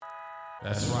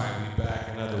That's right, we back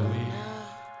another week.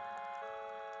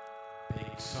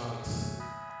 Big Chunks,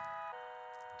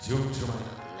 Juke Joint.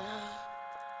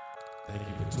 Thank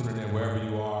you for tuning in wherever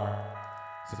you are.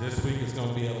 So this week is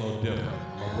gonna be a little different.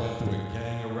 I'm gonna run through a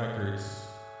gang of records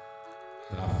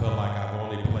that I feel like I've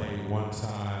only played one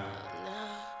time,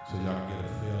 so y'all can get a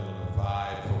feel of the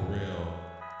vibe for real.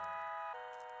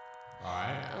 All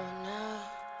right?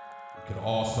 You can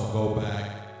also go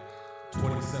back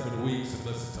 27 weeks and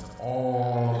listen to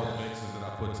all the mixes that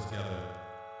I put together.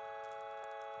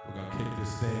 We're gonna kick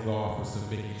this thing off with some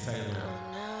Mickey Taylor.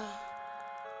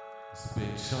 It's a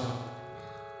big chunk.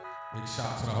 Big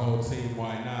shout to the whole team.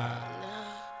 Why not?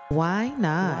 Why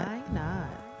not?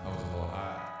 That was a little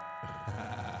hot.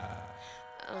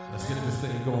 Let's get this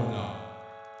thing going up.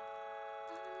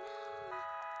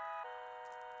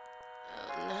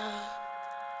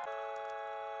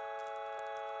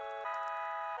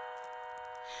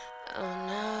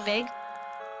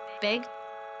 Big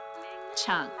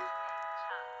Chunk.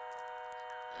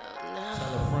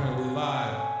 Tell a friend we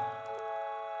live.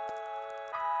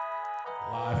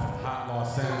 Live from hot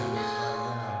Los Angeles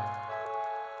right now.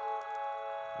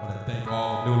 I want to thank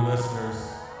all the new listeners.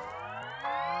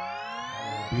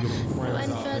 All the beautiful friends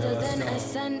Went out there. further Let's than go. a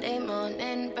Sunday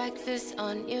morning, breakfast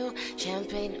on you,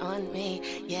 champagne on me.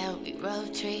 Yeah, we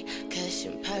road tree,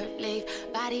 cushion perk leaf,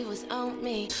 body was on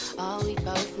me, all we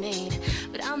both need.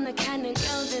 But I'm the kind of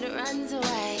girl that runs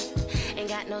away, ain't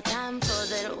got no time for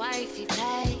the wifey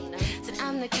play. Said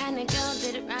I'm the kind of girl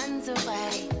that runs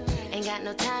away, ain't got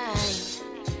no time.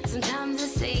 Sometimes I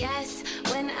say yes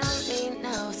when I mean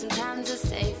no. Sometimes I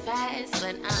say fast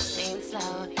when I mean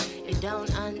slow. You don't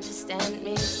understand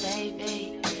me,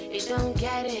 baby. You don't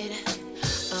get it.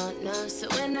 Oh no. So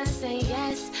when I say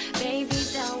yes, baby,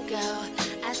 don't go.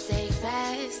 I say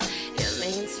fast, you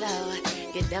mean slow.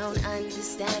 You don't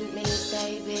understand me,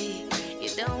 baby. You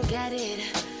don't get it.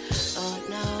 Oh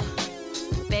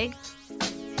no. Big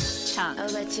Chunk. Oh,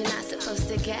 but you're not supposed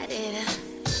to get it.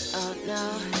 Oh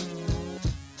no.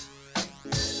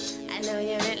 I know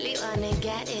you really wanna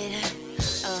get it.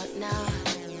 Oh no.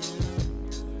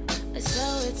 So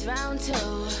it's round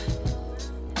two,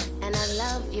 and I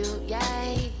love you,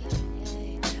 yay.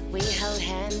 We hold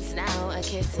hands now, a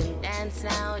kiss and dance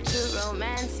now, true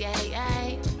romance, yay,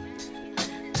 yay.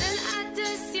 Then I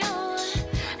diss you,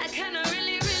 I kinda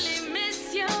really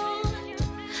miss you.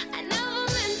 I never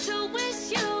meant to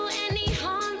wish you any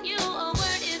harm, you, a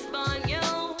word is born,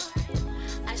 you.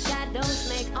 Our shadows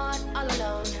make art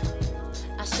alone.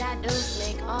 Our shadows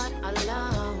make art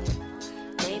alone.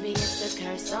 Maybe it's a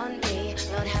curse on me.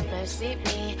 Lord have mercy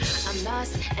me. I'm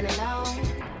lost and alone.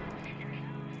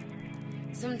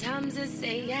 Sometimes I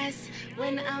say yes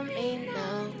when I mean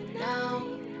no,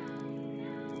 no.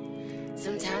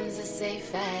 Sometimes I say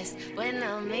fast when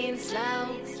I mean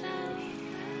slow.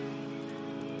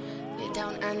 You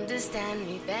don't understand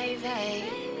me, baby.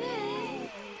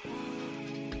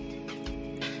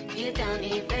 You don't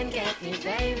even get me,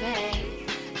 baby.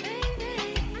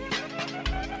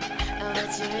 Oh,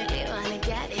 but you really wanna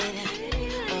get it.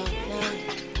 Oh no.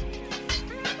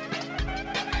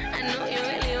 I know you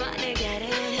really wanna get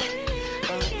it.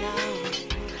 Oh no.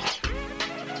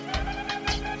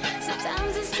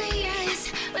 Sometimes I say yes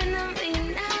when I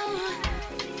mean no.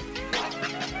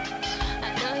 I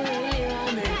know you really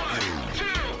wanna.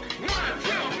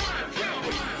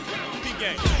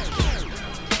 P-Gang.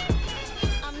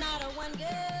 I'm not a one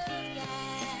girl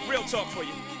guy. Real talk for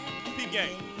you.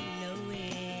 P-Gang.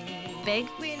 Big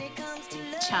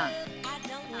Chunk.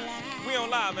 We on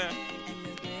live, man.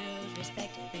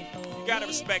 You gotta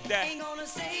respect that.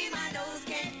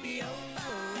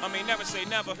 I mean, never say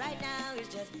never.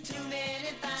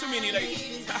 Too many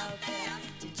ladies.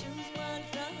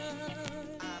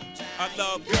 I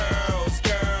love girls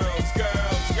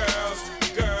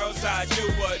I do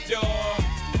adore.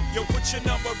 Yo, put your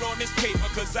number on this paper,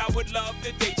 cause I would love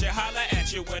to date you. Holla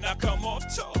at you when I come off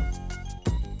tour.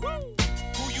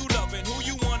 Who you loving? Who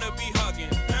you wanna be hugging?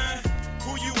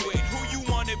 Who you with? Who you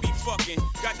wanna be fucking?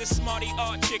 Got this smarty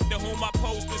art chick to whom I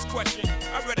pose this question.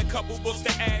 I read a couple books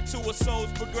to add to a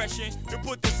soul's progression. To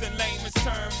put this in layman's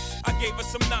terms, I gave her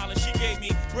some knowledge. She gave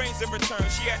me brains in return.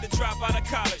 She had to drop out of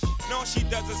college. And all she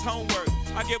does is homework.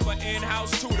 I give her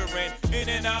in-house tutoring. In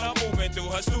and out, I'm moving through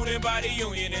her student body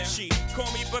union. And she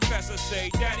call me professor, say,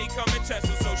 Daddy, come and test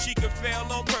her so she could fail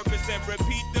on purpose and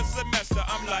repeat the semester.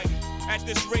 I'm like, at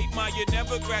this rate, ma, you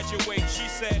never graduate. She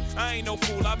said, I ain't no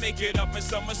fool, I make it up in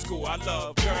summer school. I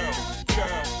love girls,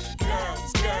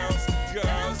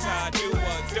 I do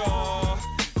adore.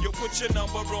 Yo, put your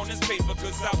number on this paper,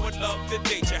 cause I would love to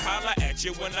date you. Holla at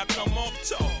you when I come off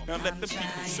tour. Now let the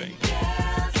people say.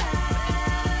 Girls I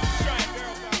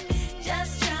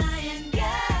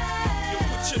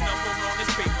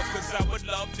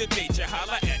the date you,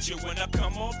 holla at you when I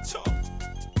come off tour.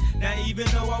 Now even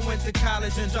though I went to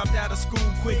college and dropped out of school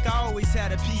quick, I always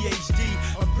had a PhD,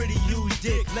 a pretty huge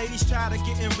dick. Ladies try to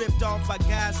getting ripped off by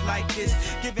guys like this.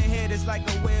 Giving head is like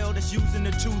a whale that's using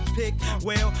a toothpick.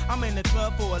 Well, I'm in the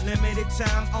club for a limited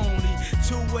time only.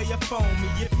 Two-way you phone me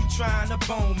if you trying to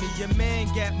bone me. Your man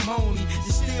got money,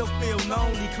 you still feel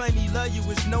lonely. Claim he love you,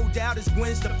 it's no doubt it's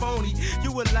Gwen Stefani. You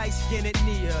a light-skinned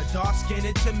Nia,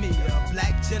 dark-skinned Tamia,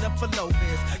 black Jennifer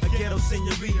Lopez, a ghetto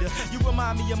senorita. You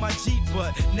remind me of my Jeep,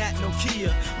 but not no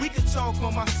Kia. We could talk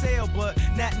on my cell, but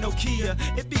not no Kia.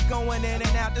 It be going in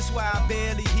and out, that's why I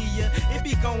barely hear ya. It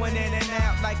be going in and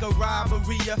out like a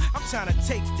robbery. I'm trying to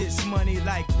take this money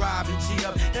like Robin G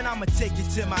up. Then I'ma take it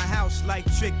to my house like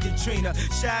Trick and Trina.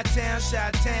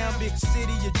 Chi-town, big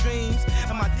city of dreams.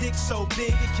 And my dick so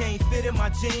big it can't fit in my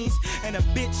jeans. And a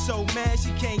bitch so mad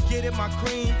she can't get in my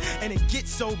cream. And it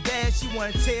gets so bad she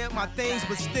wanna tear up my things,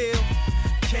 but still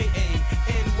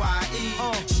K-A-N-Y-E,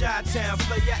 Chi-town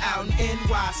player out in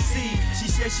NYC. She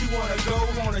said she wanna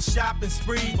go on a shopping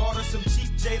spree. Bought her some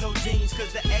cheap J-Lo jeans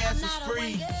cause the ass is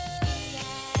free.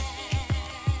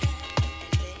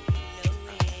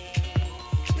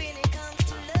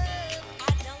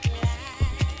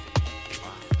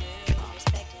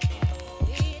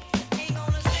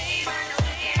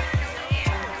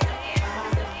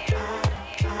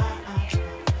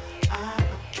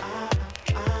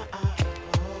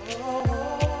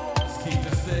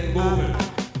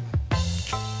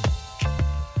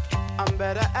 I'm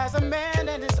better as a man,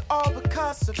 and it's all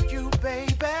because of you,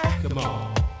 baby. Come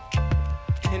on.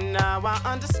 And now I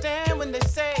understand when they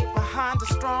say behind a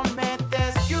strong man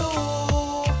there's you.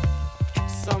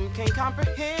 Some can't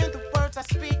comprehend the words I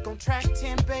speak on track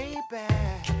 10, baby.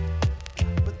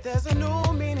 But there's a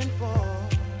new meaning for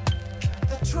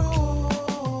the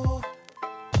truth.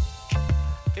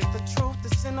 If the truth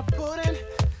is in the pudding,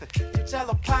 you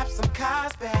jello pop some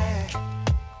Cosby.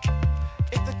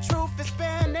 If the truth is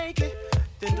bare naked,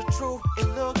 then the truth, it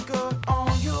look good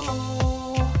on you.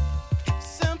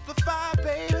 Simplify,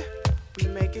 baby, we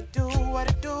make it do what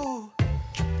it do.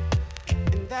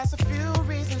 And that's a few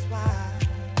reasons why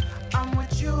I'm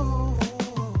with you.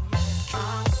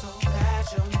 I'm so glad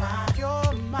you're mine.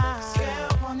 You're mine. Scale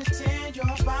 1 to 10,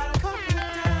 you're about a couple of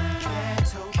times.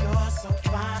 Ghetto, you're so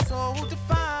fine, so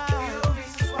defined. Few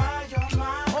reasons why you're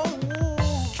mine. Oh,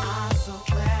 I'm so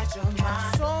glad you're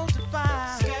mine. So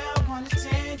defined. Scale 1 to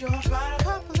 10, you're about a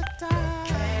couple of times.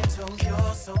 Ghetto,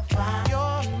 you're so fine.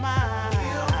 You're mine.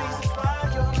 Few reasons why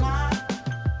you're mine.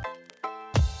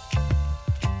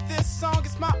 This song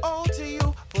is my ode to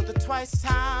you for the twice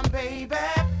time, baby.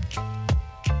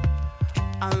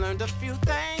 I learned a few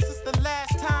things since the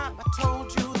last time I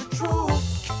told you the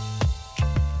truth.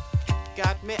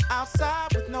 Got me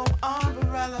outside with no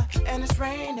umbrella and it's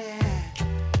raining,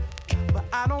 but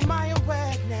I don't mind your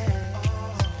wetness.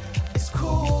 It's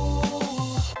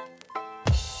cool.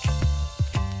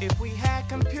 If we had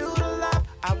computer love,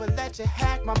 I would let you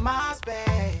hack my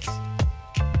MySpace.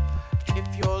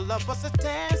 If your love was a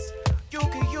dance, you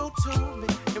can YouTube me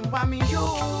and why me you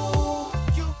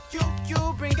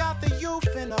bring out the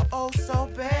youth in the oh so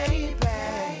baby.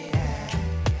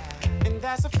 And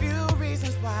that's a few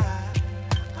reasons why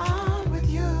I'm with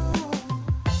you.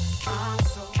 I'm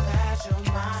so glad you're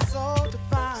mine. So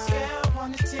defined. Scale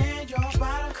 1 to 10, you're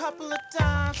about a couple of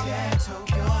times. Ghetto,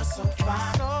 you're so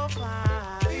fine. So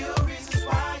fine. Few reasons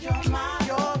why you're mine.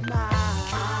 You're mine.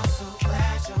 I'm so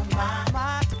glad you're mine.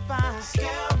 My divine.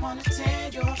 Scale 1 to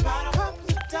 10, you're about a couple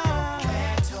of times.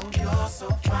 Ghetto, you're so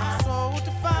fine. So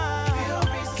defined. Few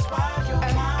reasons why you're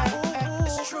mine.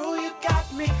 It's true you got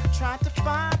me trying to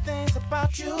find things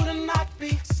about you to not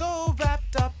be so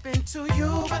wrapped up into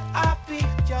you, but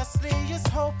obviously it's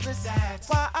hopeless. That's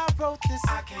why I wrote this.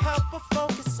 I can't help but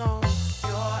focus on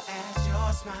your ass,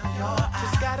 your smile, your eyes.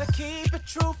 Just gotta keep it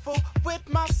truthful with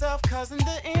myself, cause in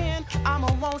the end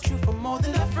I'ma want you for more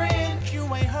than a friend. You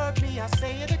ain't heard me, I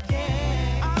say it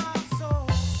again. I'm so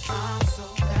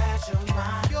glad you're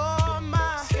mine. You're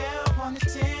mine. Scale 1 to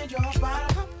 10, you're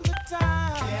about a couple of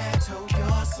times. Ghetto,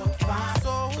 you're so fine,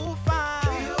 so fine.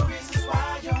 Few reasons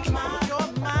why you're mine.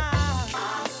 You're mine.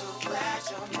 I'm so glad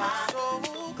you're mine. So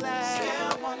glad.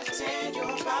 Scale 1 to 10,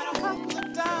 you're about a couple of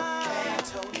times.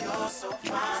 Ghetto, you're so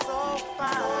fine, so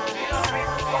fine.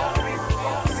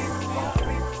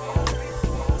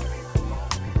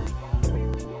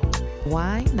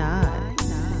 Why not?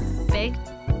 Big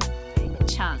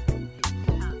Chunk.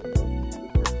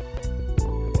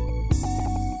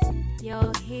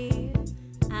 You're here,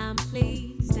 I'm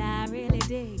pleased, I really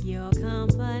dig your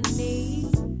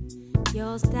company.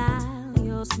 Your style,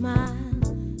 your smile,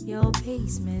 your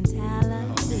peace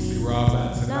mentality. Rob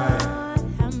out tonight. Lord,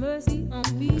 have mercy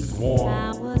on me. It's warm.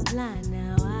 I was blind,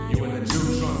 now I You in can the juice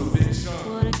see trunk with Big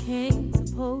Sean. what a king's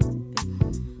supposed to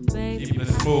be. Baby, Keeping it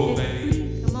smooth, I get baby.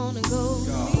 free. Come on and go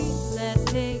with me. Let's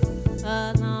take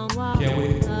a long walk Can't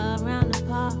wait. around the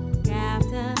park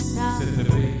after dark. Sit at the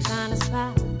beach. Find a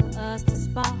spot for us to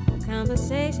spark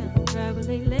conversation, verbal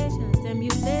elation,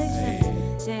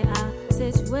 stimulation, share our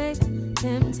situation,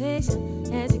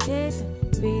 temptation, education,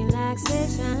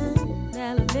 relaxation,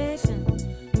 elevation.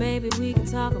 Maybe we can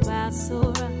talk about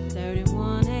Surah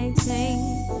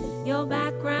 31:18. Your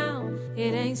background,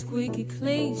 it ain't squeaky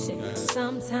clean shit.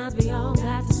 Sometimes we all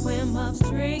got to swim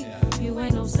upstream. You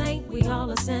ain't no saint, we all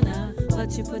a sinner.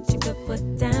 But you put your good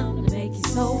foot down and make your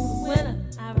soul a winner.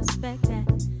 I respect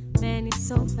that. Man, you're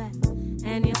so fat,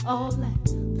 and you're all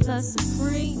that, plus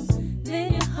supreme.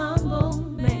 Then you're humble,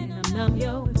 man, I'm numb,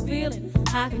 yo, and feeling.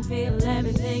 I can feel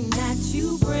everything that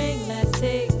you bring. Let's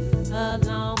take a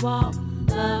long walk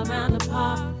around the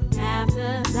park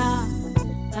after dark.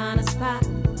 Find a spot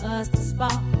for us to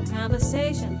spark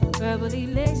conversation, verbal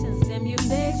elation,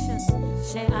 stimulation.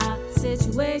 Share our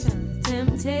situation,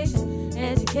 temptation,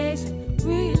 education,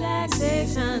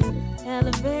 relaxation,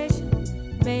 elevation.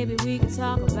 Maybe we could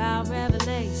talk about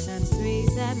Revelations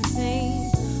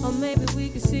 3:17. Or maybe we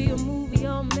could see a movie.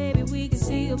 Or maybe we could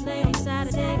see a play on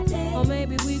Saturday. Or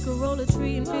maybe we could roll a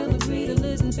tree and feel the breeze and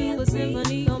listen to a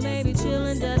symphony. Or maybe chill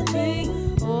and just be.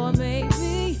 Or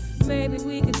maybe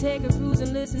we could take a cruise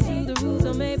and listen to the roots.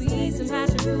 Or maybe eat some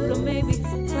passion fruit. Or maybe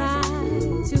cry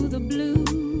to the blues.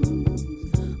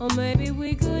 Or maybe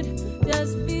we could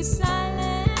just be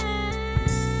silent.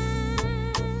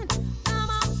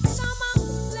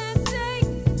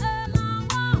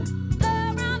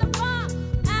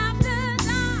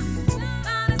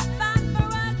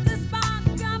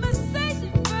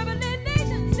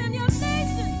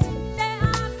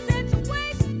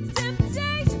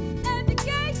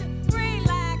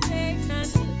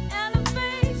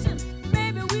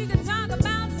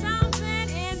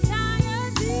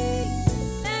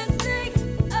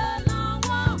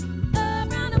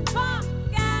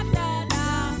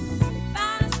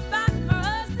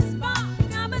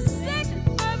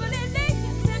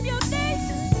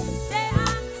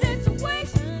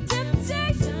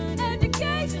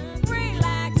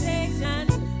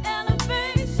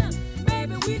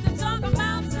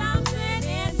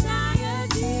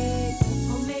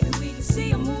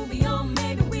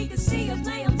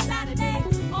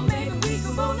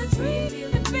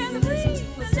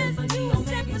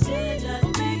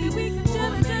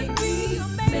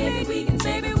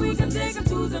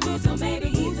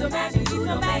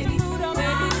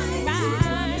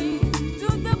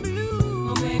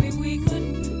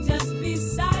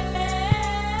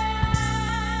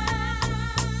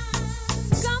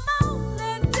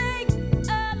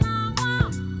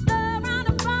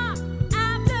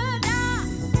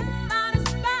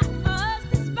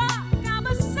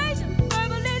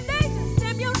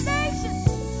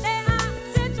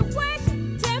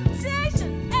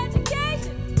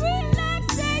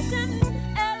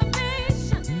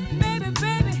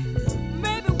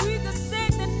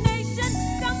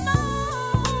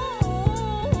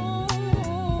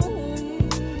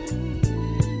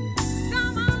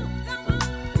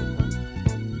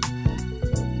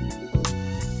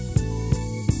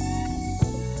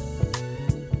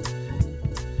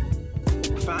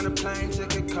 Find a plane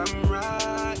ticket, come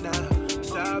right now.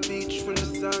 South Beach when the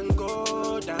sun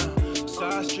go down.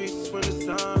 South streets when the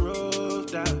sun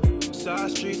rolls down.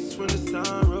 South streets when the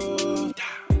sun rolls down.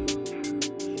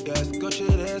 Yeah, it's Gucci,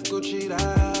 that's Gucci,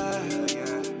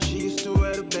 that. She used to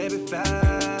wear the baby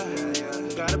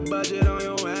fat. Got a budget on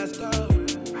your ass, though.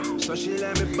 So she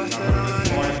let me bust it on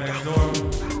her ass.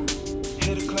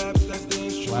 Hit the claps, that's the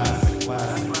instrument.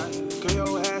 Girl,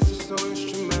 your ass is so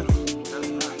instrumental.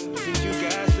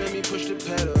 Let me push the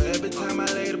pedal. Every time I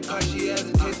lay the pot, she has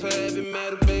a taste for heavy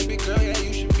metal. Baby girl, yeah,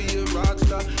 you should be a rock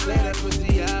star. Lay that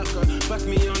pussy out, girl. Fuck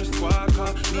me on the squad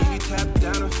car. Leave you tapped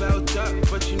down and felt up,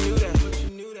 but you knew that.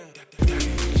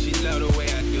 She love the way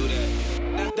I do that.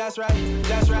 That's right,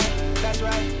 that's right, that's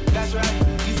right, that's right.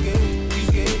 You scared, you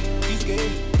scared, you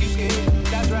scared, you scared.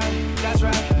 That's right, that's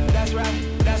right, that's right,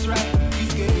 that's right. You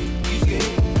scared, you scared,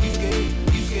 you scared,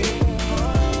 you scared.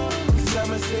 Cause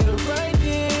I'ma say the right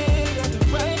thing.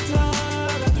 Right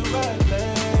time at the right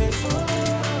place,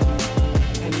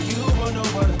 and you won't know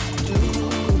what to do.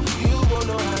 You won't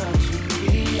know how to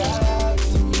relax,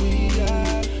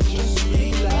 relax, just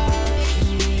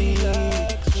relax,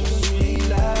 relax, just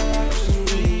relax,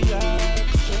 relax,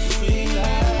 just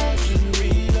relax, relax,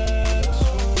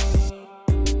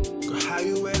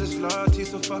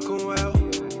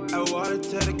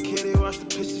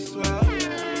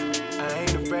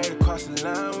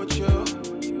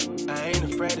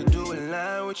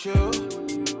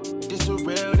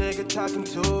 talking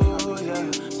to,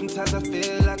 yeah. Sometimes I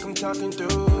feel like I'm talking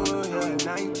through,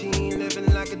 yeah. 19,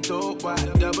 living like a dope boy.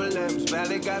 Double M's,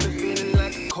 valley got me feeling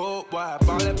like a cold boy.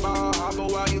 Ball at ball, harbor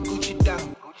while you Gucci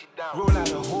down. Roll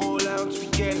out a whole ounce, we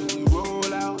get it, we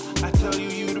roll out. I tell you,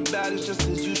 you the baddest, just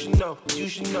as you should know, you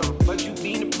should know. But you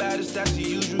be the baddest, that's the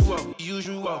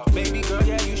usual. Baby girl,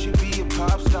 yeah, you should be a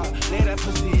pop star. Lay that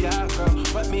pussy out, girl,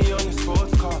 put me on your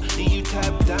sports car. Then you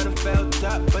tapped down and felt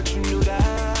up, but you knew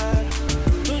that.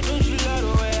 Don't you love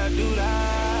the way I do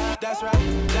that? That's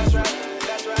right, that's right,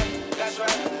 that's right, that's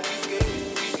right. You scared,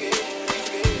 you scared, you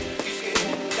scared, you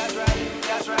scared. That's right,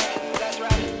 that's right, that's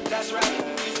right, that's right.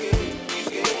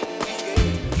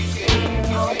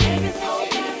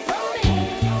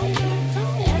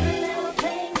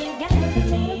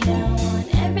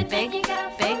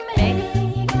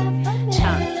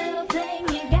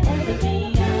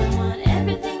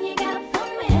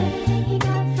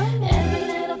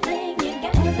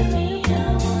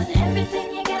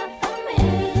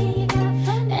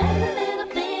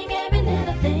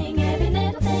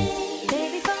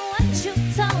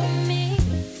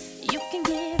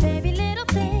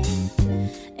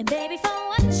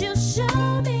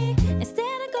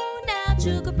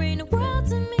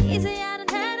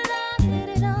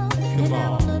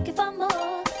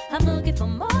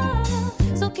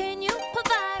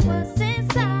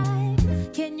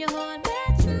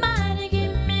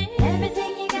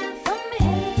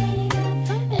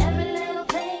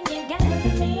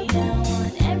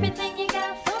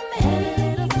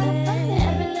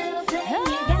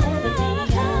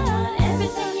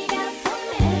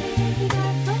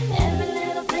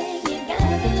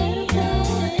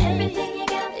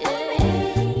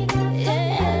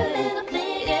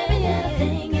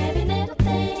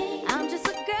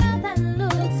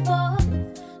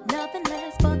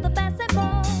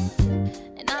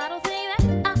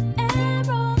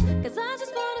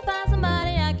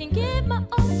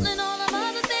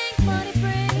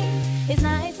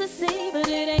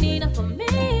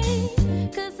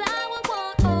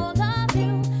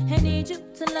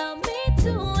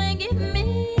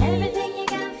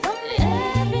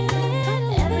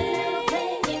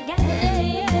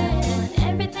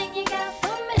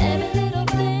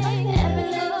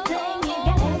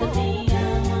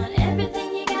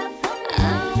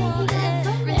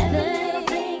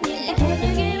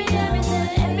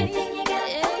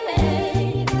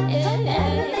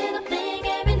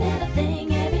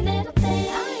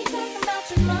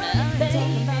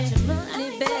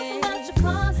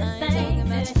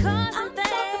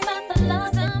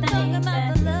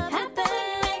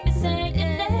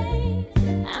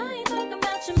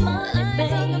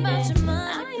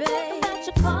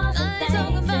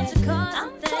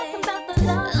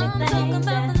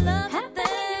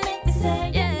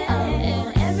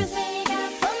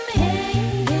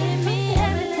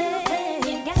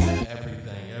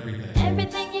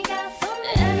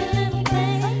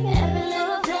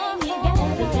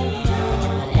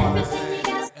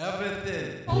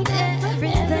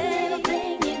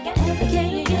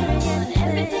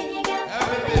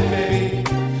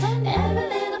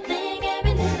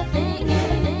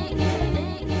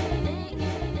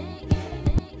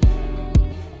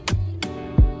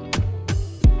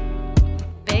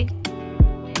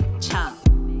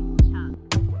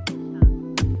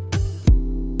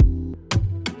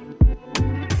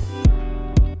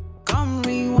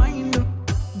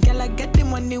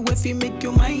 if you make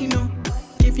you mine, oh.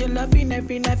 Give your loving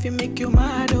every night, if you make you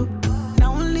mad, oh.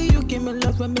 Now only you give me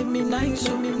love, but make me nice,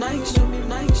 oh, me nice, oh, me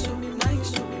nice, oh, me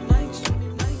nice, oh, me nice, oh, me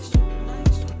nice, oh, me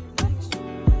nice, oh, me nice, oh,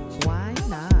 me nice. Why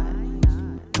not?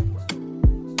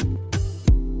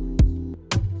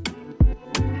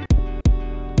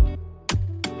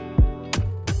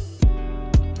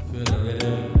 Feel the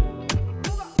rhythm.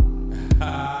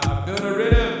 Feel the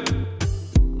rhythm.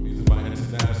 I'm using my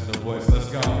international voice. Let's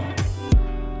go.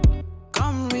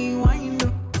 Come rewind,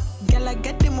 oh. Girl, I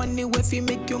get the money if you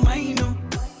make you mine, oh.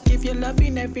 Give your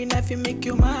loving every night, if you make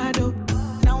you mad, oh.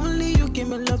 Now only you give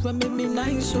me love, but make me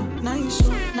nice, oh, nice,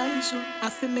 oh, nice, oh. I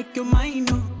feel make you mine,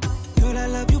 oh. Girl, I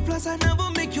love you, plus I never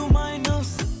make you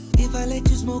minus. If I let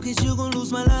you smoke it, you gon'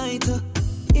 lose my lighter.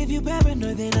 If you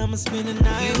paranoid, then I'ma spend the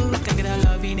night. You can get a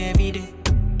loving every day.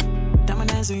 Time I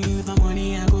dance with you, the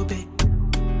money I go pay.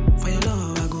 For your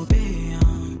love, I go pay,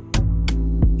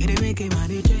 It ain't making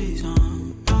money chase,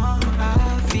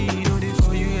 I feel it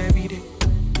for you every day.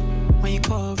 When you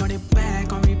call, run it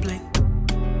back on replay.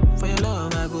 For your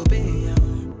love, I go pay,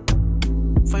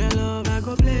 For your love, I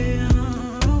go play,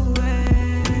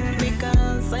 Make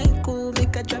a psycho,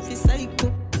 make a traffic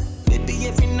psycho. Baby,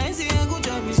 every night, say I go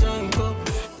drive me psycho.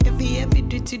 Every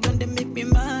duty, don't they make me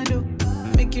mad, oh.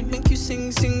 Make you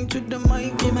sing to the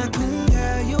mic. Be my queen,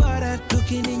 girl, you are that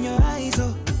looking in your eyes,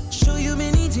 oh. Show you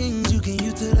many things you can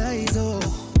utilize, oh.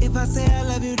 If I say I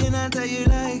love you, then I tell you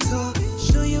like so.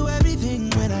 Show you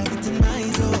everything when I get to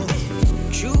my oh.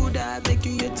 True that make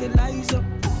you utilize, oh.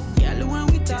 Girl, when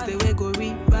we talk, the way go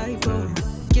revive, oh.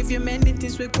 Give you many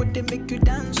things we could they make you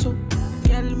dance, oh.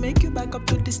 Girl, make you back up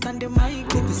to the standing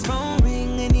mic. If his phone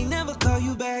ring and he never call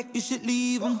you back, you should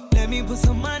leave him. Let me put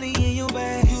some money in your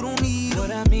bag. You don't need him.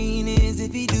 What I mean is,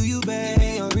 if he do you bad, it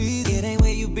ain't your reason. It ain't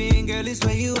where you been, girl, it's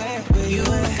where you at. Where you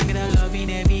at? I get that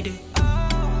loving every day.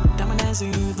 Diamond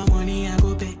dancing with the money I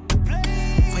go pay.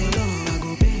 For your love I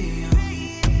go pay.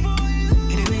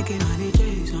 It ain't making money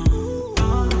chase. I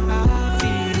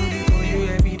feel they call you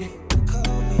every day.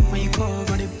 When you call,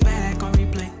 run it back on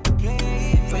replay.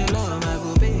 For your love I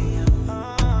go pay.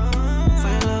 For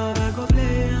your love I go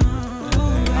play.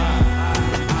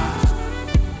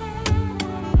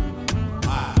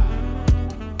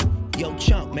 Yo,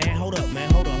 Chunk, man, hold up, man,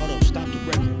 hold up. Stop the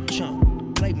record,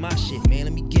 Chunk. Play my shit, man.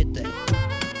 Let me get that.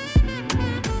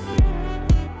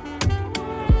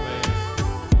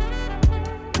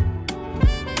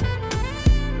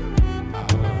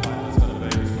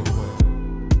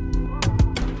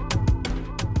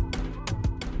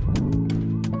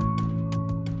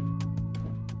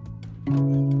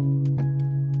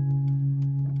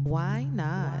 Why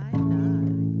not?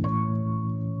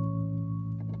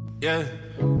 Yeah.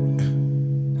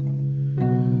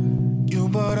 You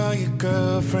brought all your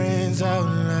girlfriends out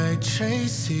like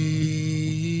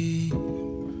Tracy.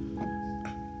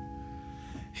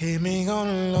 Hit me on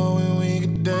the low and we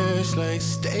could dash like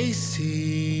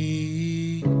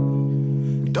Stacy.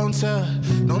 Don't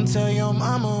tell your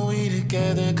mama we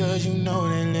together, cause you know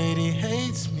that lady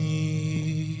hates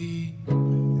me.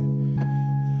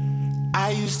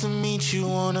 I used to meet you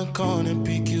on the corner,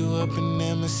 pick you up in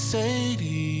that Mercedes.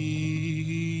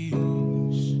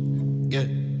 Yeah.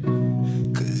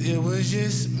 Cause it was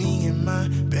just me and my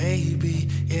baby.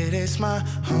 Yeah, that's my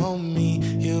homie.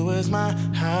 You was my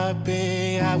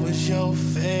hobby, I was your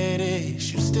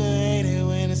fetish. You still hate it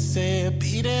when I say I'll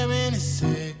be there in a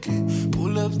second.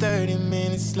 Pull up 30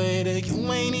 minutes later,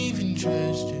 you ain't even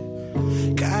dressed yet.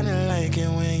 Kinda like it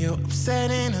when you're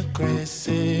upset and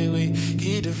aggressive. We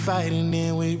get to fighting,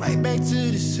 then we right back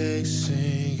to the sex.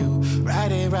 And you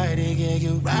ride it, yeah,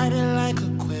 you ride it like a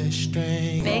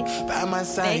question. Big, by my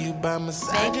side, big, you by my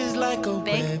side, big, just like a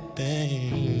big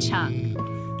weapon. Chunk.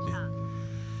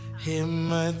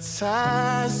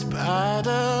 Hypnotized by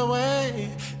the way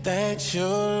that you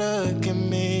look at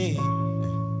me.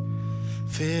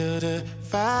 Feel the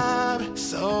vibe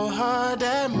so hard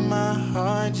that my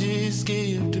heart just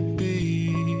skipped a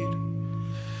beat.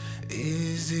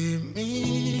 Is it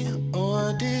me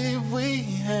or did we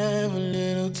have a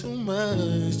little too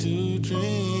much to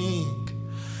drink?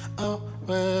 Oh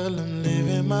well, I'm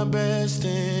living my best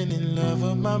and in love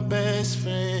with my best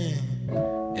friend.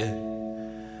 Yeah.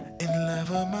 In love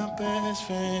with my best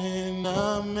friend,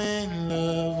 I'm in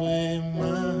love with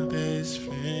my best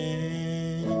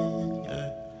friend.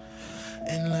 Yeah.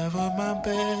 In love with my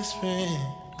best friend,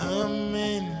 I'm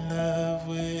in love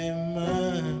with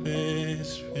my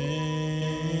best friend.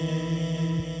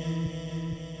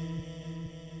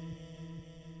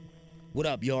 What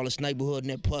up, y'all? It's Neighborhood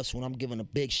Net Plus when I'm giving a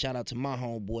big shout out to my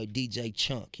homeboy, DJ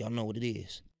Chunk. Y'all know what it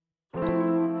is.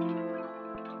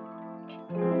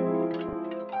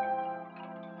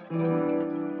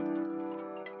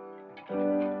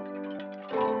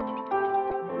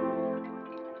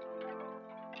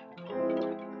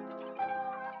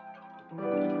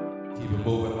 Keep it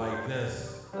moving like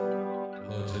this.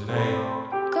 Lil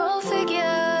Janae. Go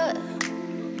figure,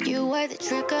 you were the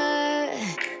trigger.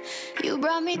 You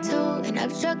brought me to an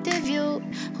obstructive view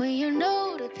when you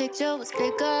knew the picture was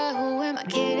bigger. Who am I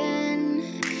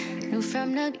kidding? Knew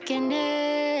from the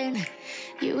beginning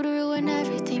you'd ruin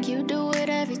everything. You do it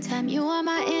every time. You are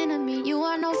my enemy. You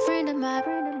are no friend of mine.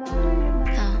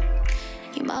 No,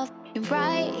 you motherfucking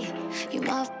right. You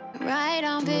motherfucking right.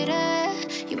 I'm bitter.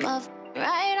 You motherfucking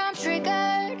right. I'm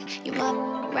triggered. You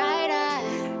motherfucking right.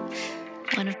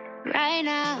 I wanna right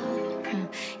now.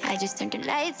 I just turned the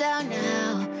lights out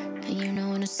now. And you know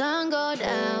when the sun go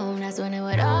down, that's when it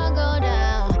would all go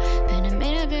down. Been a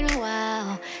minute, been a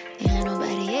while. Ain't let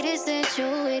nobody hit it since you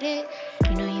with it.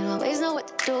 You know you always know what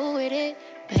to do with it.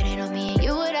 But ain't on me and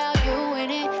you without you in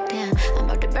it. Damn, I'm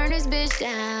about to burn this bitch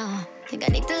down. Think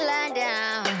I need to lie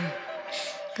down.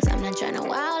 Cause I'm not trying to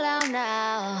wild out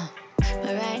now.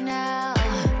 But right now,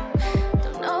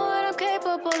 don't know what I'm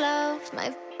capable of.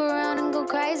 Might f*** around and go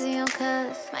crazy on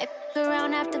cuz. Might f***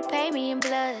 around, have to pay me in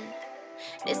blood.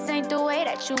 This ain't the way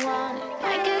that you want it.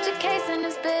 Might catch a case in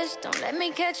this bitch. Don't let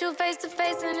me catch you face to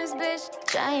face in this bitch.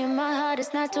 Trying my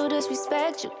hardest not to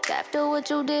disrespect you. After what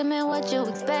you did, man, what you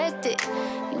expected.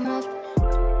 You must,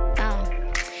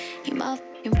 you must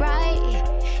be right.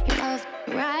 You must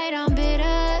be right, I'm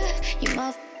bitter. You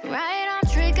must be right, I'm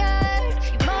triggered.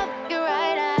 You must be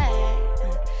right,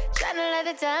 tryna let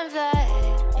the time fly.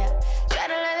 Yeah,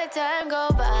 tryna let the time go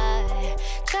by.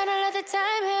 Tryna let the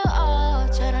time heal all.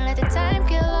 Tryna let the time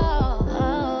kill all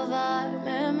of our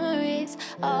memories.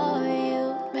 All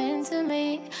you meant to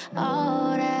me.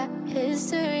 All that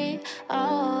history.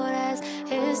 All that's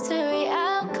history.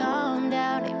 I'll calm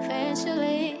down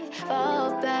eventually.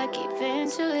 Fall back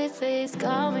eventually. Please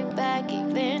call me back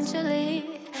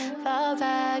eventually. Fall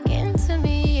back into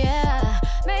me, yeah.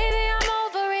 Maybe I'm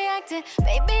overreacting.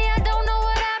 Baby, I don't know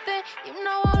what happened. You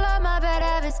know all of my bad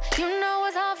habits. You know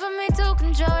it's hard for me to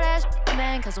control that shit,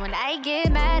 man. Cause when I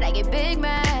get mad, I get big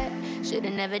mad.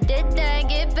 Should've never did that,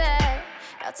 get back.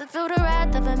 About to feel the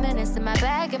wrath of a menace in my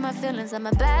bag. And my feelings, I'm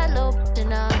a bad little bitch, you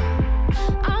know.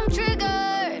 I'm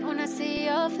triggered when I see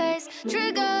your face.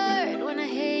 Triggered when I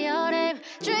hear your name.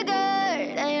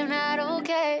 Triggered, I am not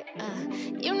okay.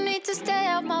 You need to stay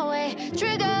out my way.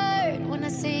 Triggered when I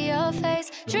see your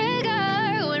face.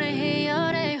 Triggered when I hear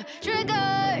your name.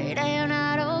 Triggered, I am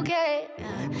not okay.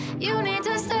 You need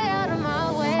to stay out of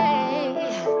my way.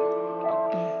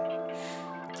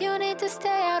 You need to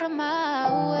stay out of my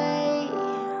way.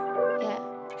 Yeah.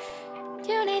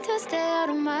 You need to stay out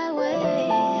of my way.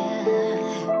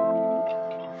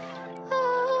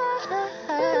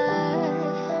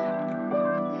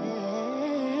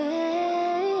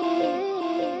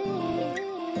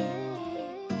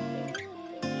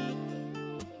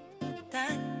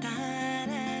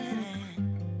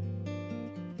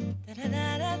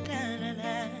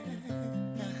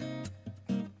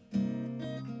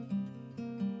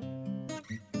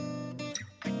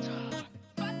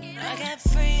 I got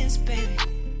friends, baby,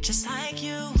 just like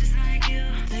you.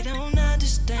 They don't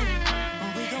understand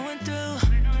what we going through.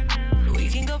 We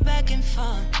can go back and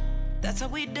forth. That's how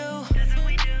we do.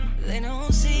 They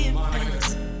don't see it, man.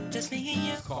 It's just me and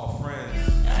you. It's called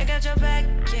friends. I got your back,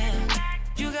 yeah.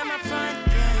 You got my front,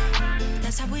 yeah.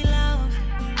 That's how we love.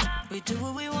 We do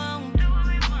what we want.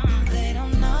 They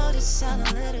don't notice all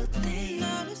the little things.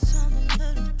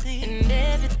 And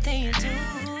everything you do.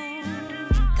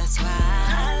 That's why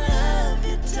I love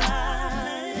you,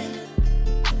 darling.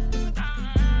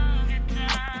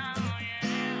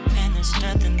 And there's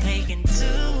nothing they can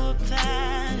do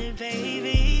about it,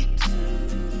 baby.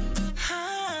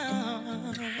 Oh,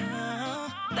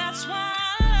 that's why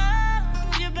I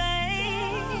love you,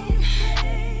 babe.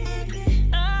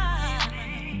 Oh,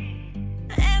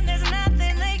 and there's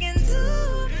nothing they can do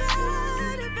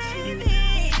about it, baby.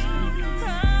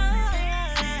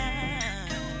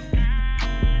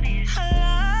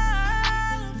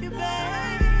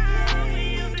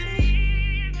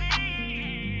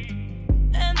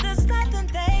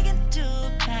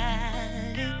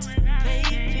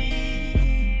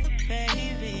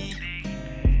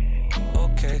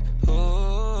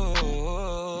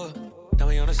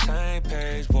 Same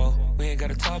page, whoa. We ain't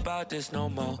gotta talk about this no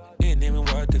more. It ain't even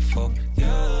worth it for you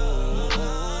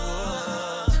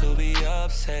to be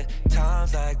upset.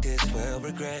 Times like this will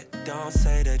regret. Don't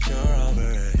say that you're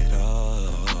over it.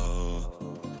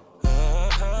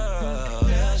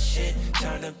 Little shit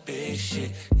turn to big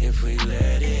shit if we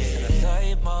let it. I love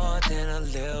you more than a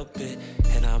little bit,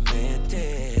 and I meant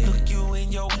it. Look you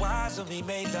in your eyes when we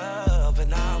made love,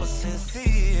 and I was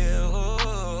sincere.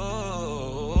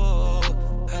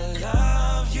 I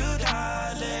love you,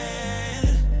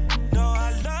 darling. No,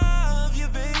 I love you,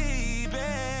 baby.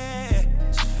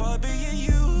 Just for being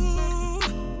you,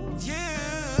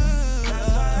 That's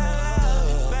why I love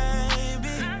you,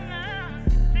 baby.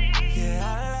 Yeah, I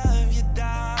love you,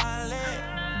 darling.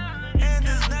 And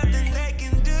there's nothing they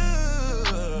can do.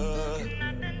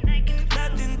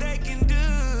 Nothing they can do.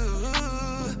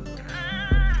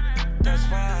 That's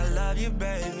why I love you,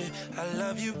 baby. I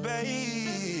love you, baby.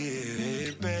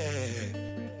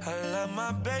 I love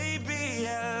my baby, I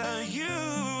love you.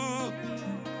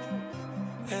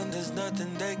 And there's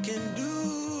nothing they can do.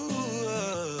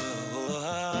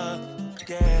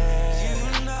 Yeah. You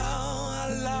know I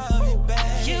love you,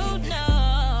 baby. You know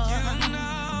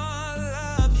I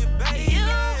love you, baby. You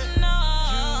know.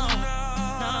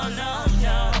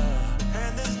 No.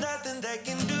 And there's nothing they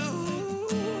can do.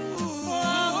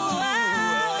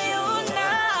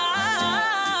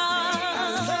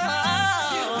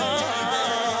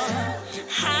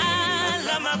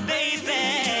 Baby,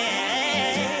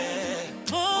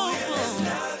 ooh, there's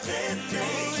nothing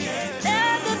they can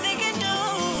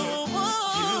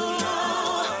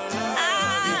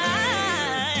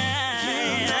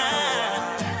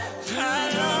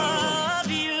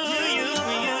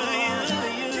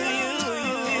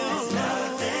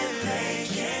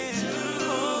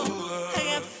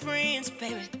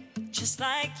just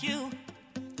like you.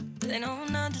 They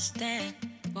don't understand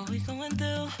what we going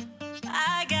through.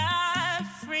 I got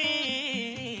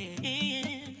friends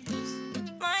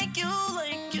like you,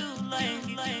 like you, like.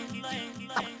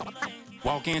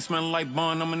 Walk in smelling like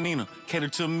Bun, I'm a Nina. Cater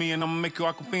to me and I'ma make you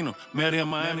Aquafina. Met her in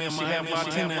Miami and she have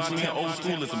Latina and she me old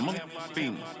school as a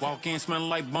motherfucker. Walk in smelling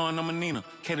like Bun, I'm a Nina.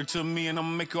 Cater to me and I'ma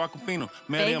make you Aquafina.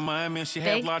 Met her in Miami and she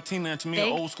have Latina and she me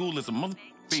old school as a motherfucker.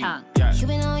 Yeah. You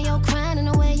been on your grind and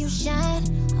the way you shine,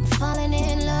 I'm falling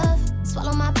in love.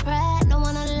 Swallow my pride, no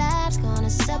one alive's gonna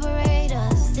separate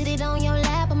us. Sit it on your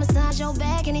lap, I massage your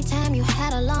back anytime you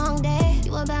had a long day.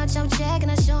 You about your check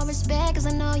and I show respect, cause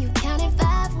I know you counted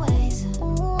 5 ways.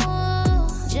 Ooh,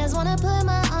 just wanna put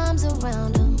my arms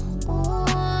around them. Ooh,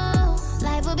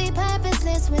 life would be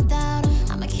purposeless without them.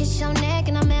 I'ma kiss your neck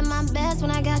and I'm at my best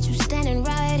when I got you standing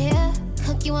right here.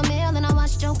 Cook you a meal, then I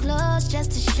washed your clothes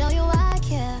just to show you I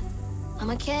care.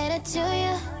 I'ma cater to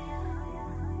you.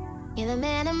 You're the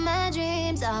man of my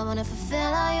dreams. I wanna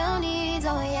fulfill all your needs,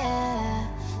 oh yeah.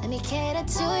 Let me cater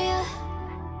to you.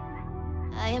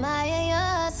 I admire your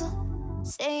hustle.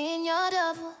 Stay in your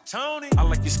double. Tony. I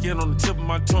like your skin on the tip of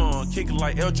my tongue. Kicking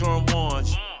like El Jordan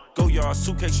 1s. Go yard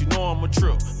suitcase, you know I'm a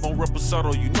trip. On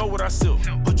Reposado, you know what I sell.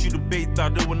 Put you to bait,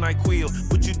 thought it was NyQuil.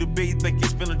 Put you to bait, think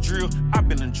it's been a drill. I've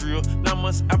been in drill. 9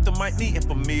 months after my knee and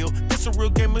for meal. It's a real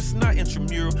game, it's not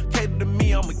intramural. Cater to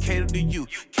me, I'ma cater to you.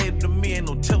 Cater to me, ain't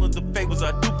no telling the favors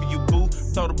I do for you, boo.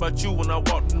 Thought about you when I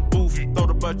walked in the booth. Thought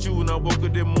about you when I woke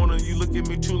up that morning. You look at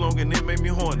me too long and it made me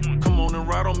horny. Come on and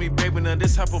ride on me, baby. Now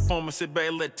this high performance, sit back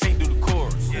and let Tink do the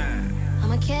chorus. Yeah.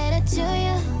 I'ma cater to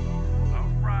you.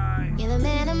 You're the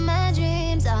man of my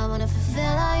dreams. I wanna fulfill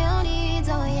all your needs,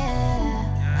 oh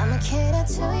yeah. I'ma cater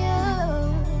to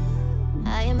you.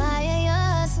 I admire your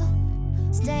hustle.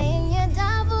 Stay in your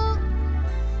double.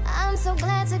 I'm so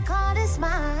glad to call this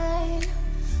mine.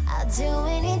 I'll do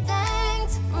anything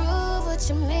to prove what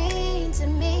you mean to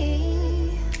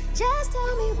me. Just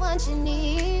tell me what you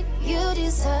need. You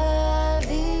deserve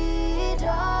it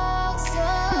all, so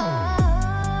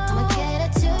I'ma cater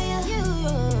to you.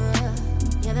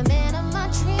 You're the man of my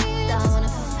dreams. I wanna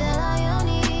fulfill all your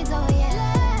needs, oh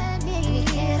yeah. Let me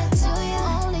cater to you,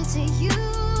 only to you.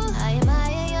 I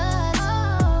admire your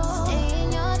hustle. Stay in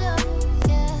your double,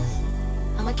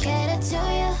 yeah. I'ma cater to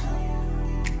you.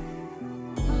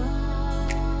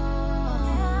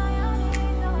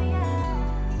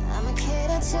 I'ma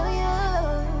cater to you.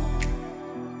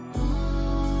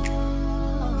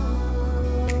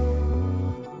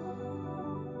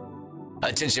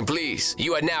 Attention please,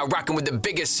 you are now rocking with the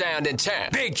biggest sound in town.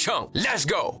 Big Chunk, let's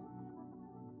go.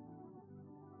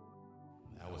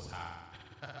 That was hot.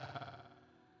 I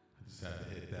just had to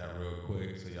hit that real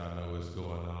quick so y'all know what's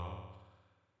going on.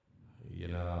 You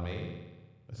know what I mean?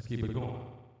 Let's keep it going.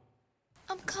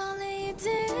 I'm calling you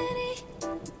daddy.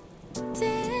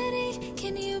 Daddy,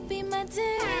 can you be my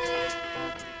daddy?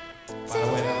 By the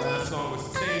way, that last song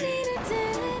was I Tate. need a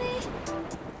daddy.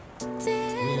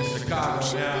 Daddy, We in Chicago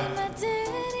should now. be my daddy.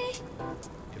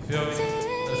 You feel me?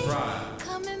 Let's ride.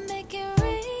 Come and make it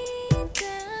rain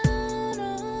down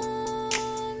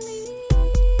on me.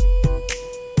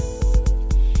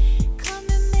 Come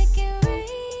and make it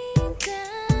rain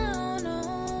down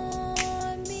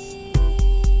on me.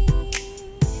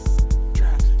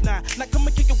 Now come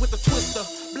and kick it with a twister.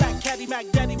 Black Caddy Mac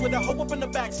Daddy with a hoe up in the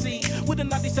backseat. With a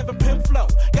 97 pimp flow.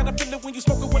 Gotta feel it when you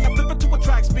smoke it when I flip it to a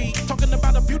track speed. Talking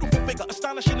about a beautiful figure,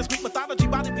 astonishing and sweet mythology.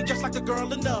 Body be just like a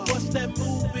girl in love. What's that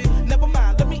movie? Never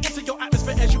mind, let me enter your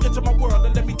atmosphere as you enter my world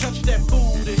and let me touch that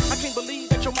booty. I can't believe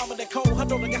that your mama that cold. Her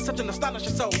daughter got such an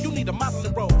astonishing soul. You need a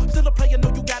modeling role. Still a player,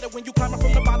 know you got it when you climbing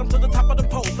from the bottom to the top of the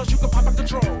pole. Plus you can pop out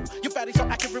control. Your fatty's so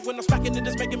accurate when I'm smacking it.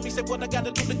 It's making me say what I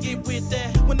gotta do to get with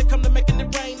that. When it come to making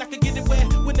it rain, I can get it wet.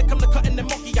 When it come to cutting the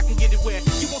monkey, I can get it wet.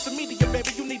 You want some media, baby,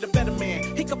 you need a better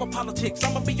man. He cover politics,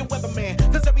 I'ma be your weatherman.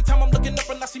 Cause every time I'm looking up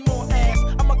and I see more ass,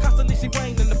 I'ma constantly see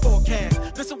rain in the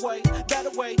forecast. This away, that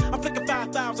away, I'm flicking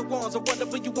 5,000 ones or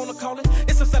whatever you wanna call it.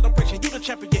 It's a celebration, you the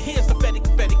champion, here's the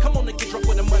confetti. Come on and get drunk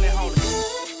with the money, hold it.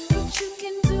 But you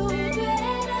can do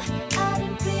better. I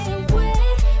done been wet,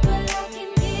 but I can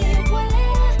get wet.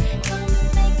 Come and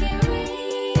make it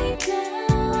rain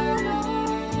down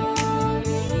on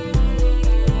me.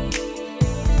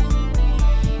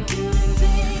 You done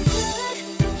been good,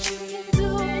 but you can do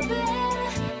better.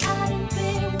 I done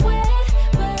been wet,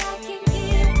 but I can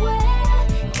get wet.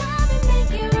 Come and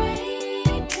make it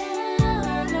rain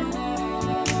down on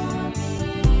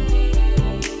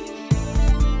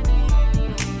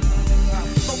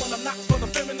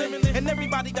and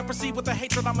everybody that perceive with the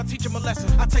hatred, I'ma teach him a lesson.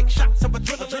 I take shots of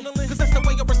adrenaline, cause that's the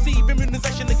way I receive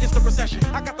immunization against the recession.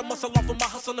 I got the muscle hustle off of my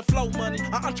hustle and flow money.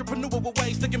 An entrepreneur with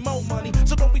ways to get more money.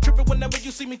 So don't be tripping whenever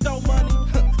you see me throw money.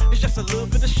 It's just a little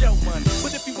bit of show money.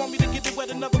 But if you want me to get it wet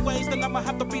in other ways, then I'ma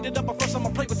have to beat it up. But first I'ma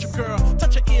play with your girl.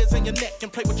 Touch your ears and your neck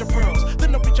and play with your pearls.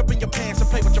 Then I'll reach up in your pants and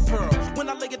play with your pearl. When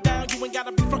I lay it down, you ain't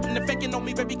gotta be frontin' and faking on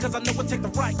me, baby, cause I know it take the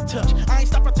right touch. I ain't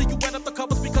stopping till you wet up the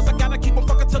covers because I gotta keep on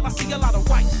fucking till I see a lot of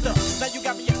white stuff. Now you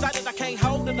got me excited, I can't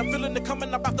hold it. I'm feeling it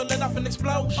coming, I'm about to let off an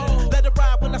explosion. Let it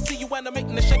ride when I see you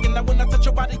animating and shaking. Now when I touch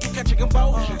your body, you catch a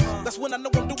convulsion. That's when I know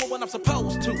I'm doing what I'm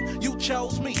supposed to. You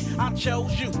chose me, I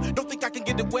chose you. Don't think I can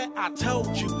get it wet, I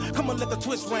told you. Come on, let the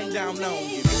twist rain down on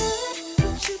you.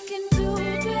 But you can do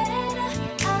it better.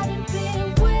 I done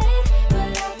been wet,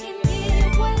 but I can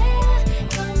get wet.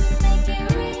 Come and make it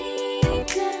rain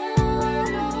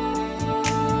down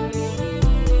on me.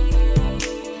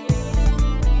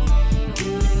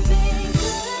 You done been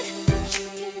good, but you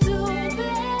can do it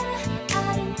better.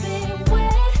 I done been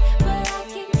wet, but I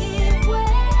can get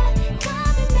wet.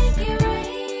 Come and make it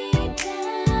rain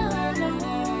down on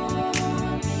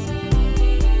me.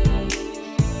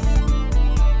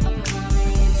 I'm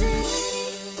calling you daddy,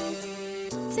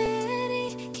 daddy.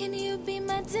 Can you be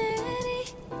my daddy,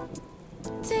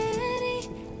 daddy?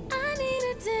 I need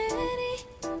a daddy,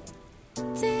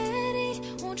 daddy.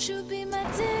 Won't you be my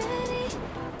daddy,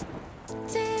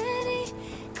 daddy?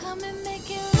 Come and make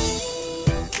it rain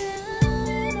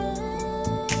down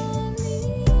on me.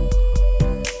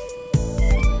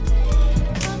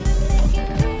 Come and make it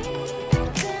rain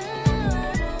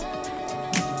down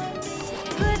on me.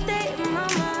 Good day in my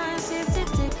mind, shift it,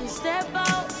 take a step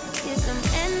out, get some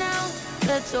air now,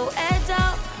 let your edge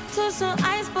out. To some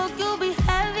iceberg, you'll be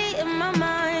heavy in my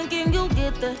mind. Can you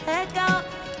get the heck out?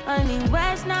 I need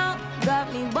rest now,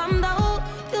 got me bummed out.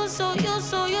 You so,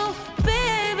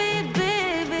 baby,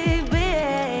 baby,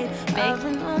 baby. I've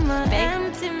been on my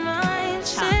empty mind,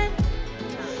 shit.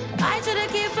 I should've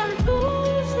kept from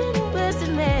losing the best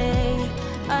in me.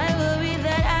 I worry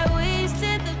that I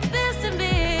wasted the best in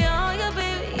me. Oh, yeah,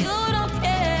 baby, you don't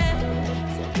care.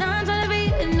 So now I'm trying to be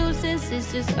a nuisance,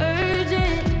 it's just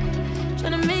urgent.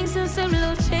 Trying to make sense of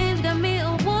little change, got me a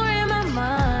war in my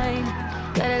mind.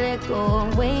 Gotta let go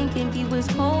away, can't keep what's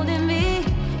holding me.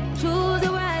 Choose the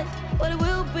right, but it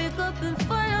will pick up in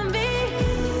front of me.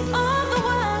 All the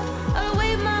while, I'll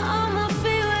wave my arm, I'll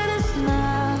feel with a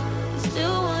smile.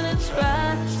 Still wanna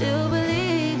try, still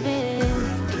believe in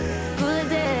good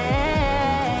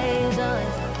days.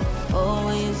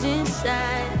 Always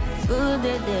inside, good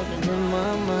that they've been in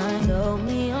my mind. Told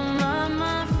me I'm on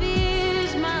my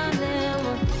fears, my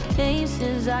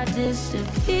limitations. I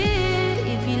disappear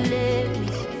if you let me.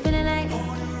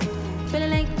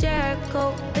 Feeling like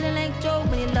Jericho, feeling like Joe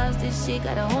when he lost his shit.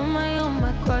 Gotta hold my own,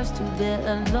 my cross to bear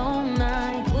a long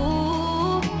night.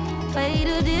 Ooh, way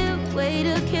to dip, way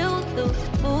to kill the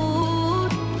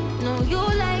mood. No, you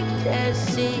like that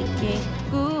shit, can't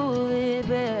groove it,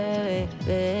 baby,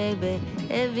 baby.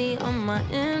 Heavy on my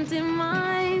empty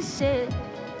mind, shit.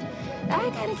 I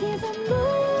gotta keep from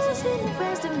losing the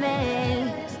rest of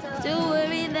me. Still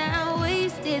worry that I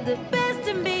wasted the best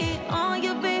of me on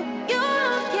you, babe. You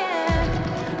don't care.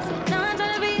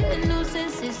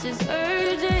 It's just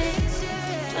urgent.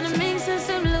 Tryna make sense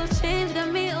of little change, got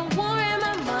me a war in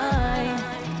my mind.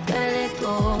 Gotta let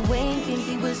go away, can't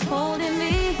keep what's holding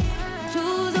me.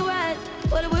 Choose the right,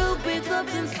 but it will pick up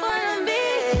in front of me.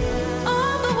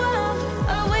 All the while,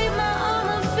 I'll wave my arm,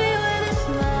 I'll feel with a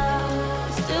smile.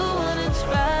 Still wanna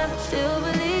try, still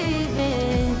believe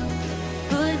in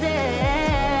good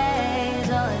days.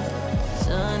 Always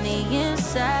sunny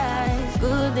inside,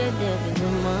 good that they've been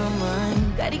in my mind.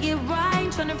 Gotta get right,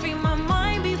 tryna free my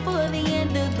mind before the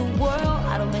end of the world.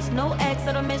 I don't miss no ex,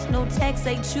 I don't miss no text.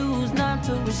 They choose not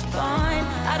to respond.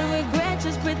 I don't regret,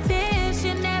 just pretend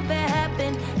shit never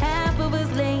happened. Half of us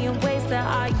laying waste to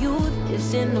our youth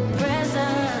is in the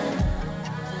present.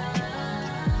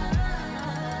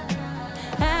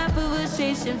 Half of us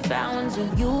chasing fountains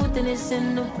of youth and it's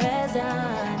in the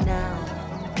present now.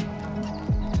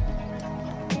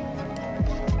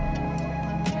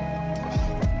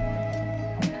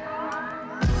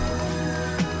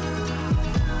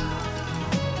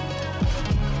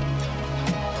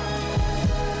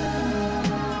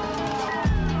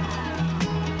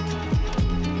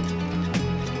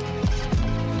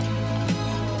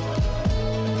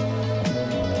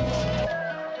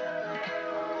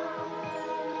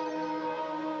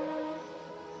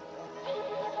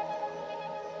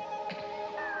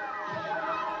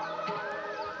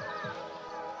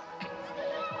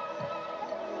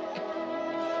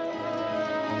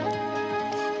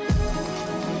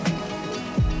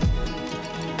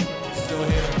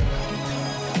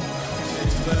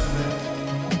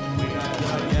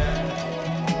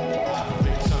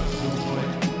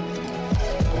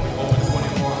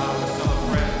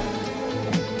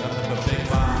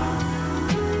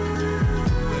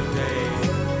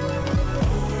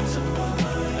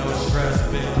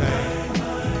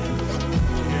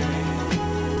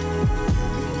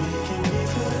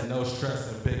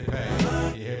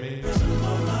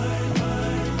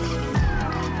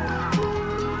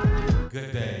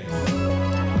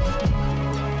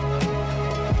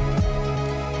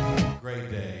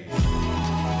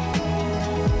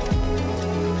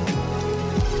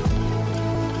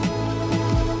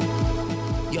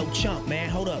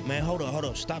 hold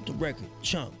up. Stop the record.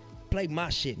 Chunk, play my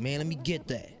shit, man. Let me get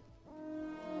that.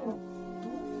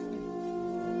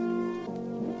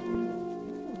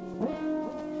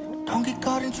 Don't get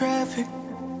caught in traffic.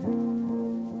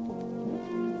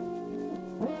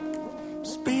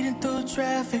 Speeding through the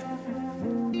traffic.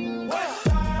 West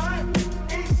side,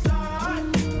 east side,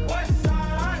 west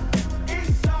side,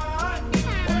 east side,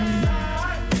 west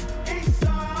side, east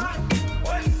side,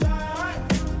 west side,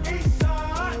 east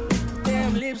side.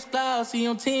 Damn lips glossy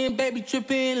on 10, baby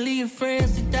tripping, leave your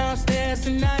friends sit downstairs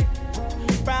tonight.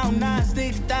 Brown eyes,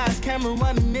 thick thighs, camera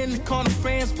running in the corner,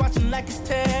 friends watching like it's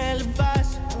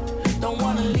televised. Don't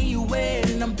wanna leave you wet,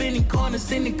 and I'm bending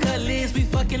corners in the cutlass. We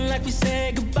fucking like we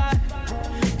said goodbye.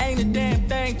 Ain't a damn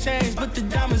thing changed, but the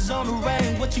diamonds on the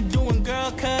ring. What you doing,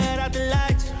 girl? Cut out the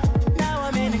lights. Now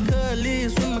I'm in the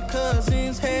cutlass with my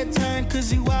cousins. Head turned,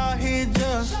 cause you out here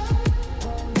just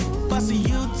bust a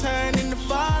U-turn in the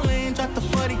fall lane. Drop the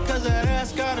 40 cause that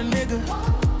ass got a nigga.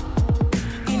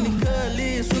 In the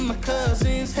cutlass with my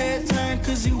cousins. Head turned,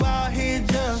 cause you out here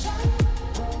just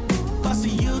bust a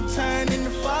U-turn in the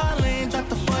fall lane. Drop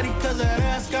the 40 cause that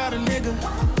ass got a nigga.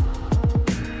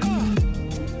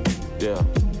 Yeah.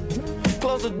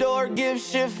 Close the door, give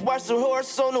shift, watch the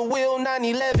horse on the wheel,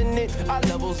 911 it. Our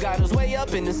levels got us way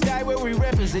up in the sky where we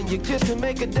represent. You kiss to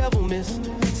make a devil miss.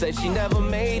 Said she never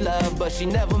made love, but she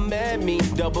never met me.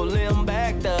 Double M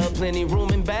backed up, plenty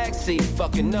room in backseat.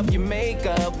 Fucking up your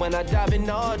makeup when I dive in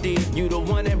all deep. You the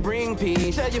one that bring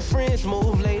peace. Tell your friends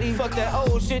move, lady. Fuck that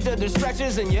old shit, the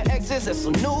distractions and your exes. That's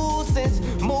a nuisance.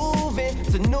 Moving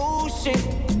to new shit.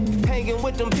 Hanging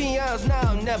with them peons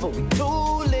now, never. We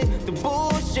too lit. The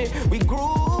bullshit, we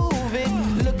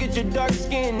grooving. Look at your dark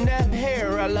skin, that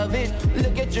hair, I love it.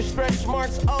 Look at your stretch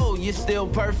marks, oh, you're still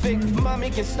perfect. Mommy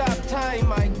can stop time,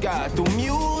 my God. Through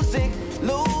music,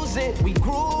 lose it, we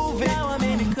grooving. Now I'm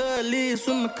in the cutlass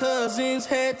with my cousins.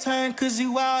 Head turned, cause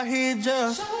you out here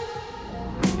just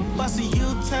bust a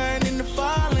U-turn in the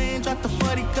fall lane. Drop the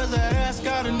 40 cause that ass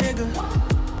got a nigga.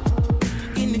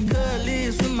 In the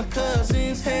cutlass with my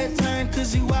cousins. Head turned,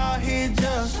 cause you out here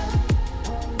just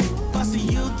bust a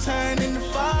U-turn in the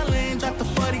fall lane. Drop the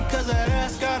 40 cause that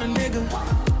ass got a nigga.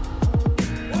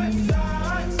 West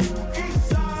side, east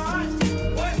side,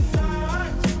 west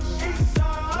side, east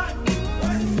side,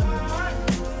 west side,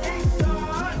 east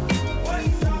side,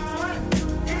 west side,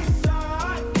 east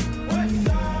side, west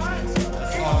side. That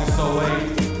song is so late.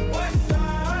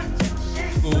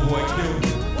 Schoolboy Q.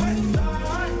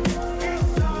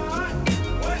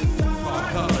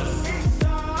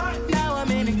 Now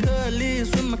I'm in the cutlass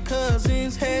with my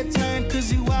cousins. Head turned,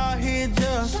 cause you out here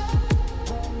just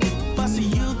bust a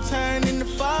U-turn in the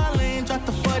fall lane. Drop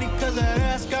the 40 cause that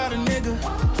ass got a nigga.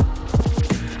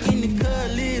 In the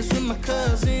cutlass with my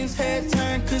cousins. Head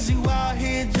turned, cause you out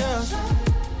here just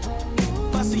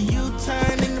bust a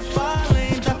U-turn in the fall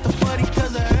lane. Drop the 40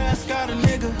 cause that ass got a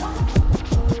nigga.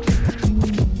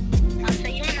 I'll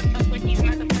say you wanna fuck with these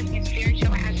motherfucking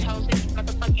spiritual assholes with these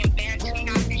motherfucking band tune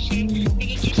off and shit. Nigga,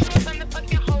 get you up on the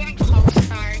fucking hoe and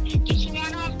co-star. Get you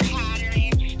on off pattern.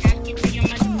 Ask you for your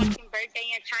motherfucking birthday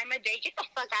and time of day. Get the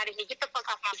fuck out of here. Get the fuck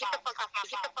off my phone. Get the fuck off my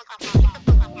phone. Get the fuck off my phone. Get the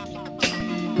fuck off my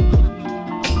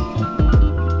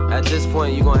phone. At this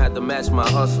point, you gonna have to match my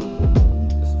hustle.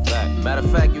 That's a fact. Matter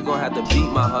of fact, you gonna have to beat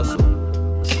my hustle.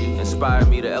 Inspire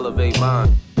me to elevate mine.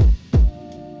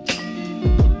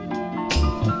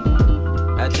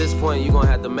 At this point, you gonna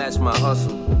have to match my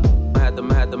hustle. Have to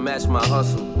match my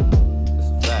hustle. That's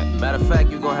a fact. Matter of fact,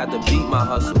 you gonna have to beat my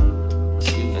hustle.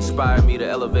 Inspire me to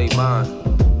elevate mine.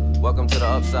 Welcome to the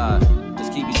upside. Let's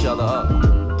keep each other up.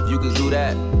 If you could do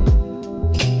that,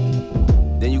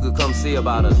 then you could come see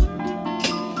about us.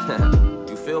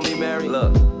 You feel me, Mary?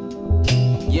 Look.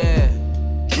 Yeah.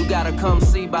 You gotta come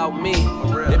see about me.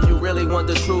 If you really want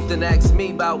the truth, then ask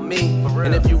me about me.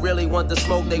 And if you really want the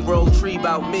smoke, they roll tree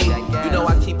about me. You know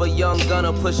I keep a young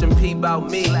gunner pushing P about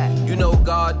me. You know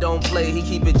God don't play, he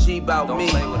keep it G about me.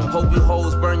 Hope you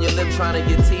hoes burn your lip trying to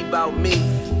get tea about me.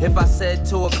 If I said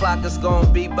 2 o'clock, it's gonna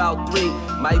be about 3.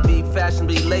 Might be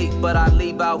fashionably late, but I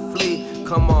leave out fleet.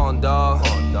 Come on, dawg.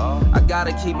 I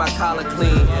gotta keep my collar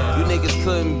clean. You niggas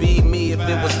couldn't beat me if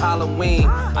it was Halloween.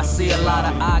 I see a lot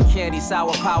of eye candy,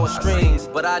 sour power strings,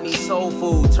 but I need soul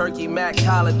food, turkey, mac,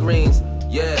 collard greens.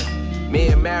 Yeah. Me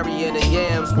and Marion and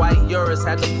Yams, white Urus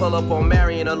had to pull up on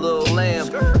Marion a little lamb.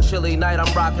 Chilly night,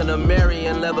 I'm rocking a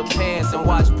Marion leather pants and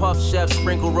watch Puff Chef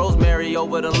sprinkle rosemary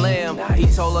over the lamb. He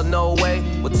told her no way,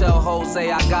 well tell Jose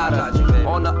I got her.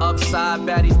 On the upside,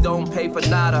 baddies don't pay for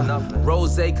nada.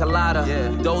 Rose Colada,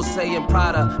 Dose and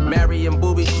Prada, Marion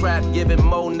booby trap, giving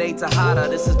Monet to Hada.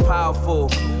 This is powerful.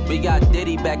 We got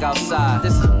Diddy back outside.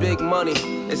 This is big money.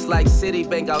 It's like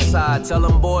Citibank outside. Tell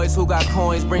them boys who got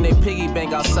coins, bring their piggy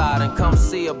bank outside and come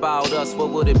see about us.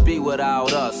 What would it be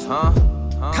without us, huh?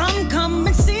 Come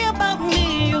and see about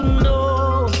me, you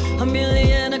know. $1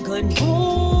 million, a good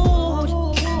mood.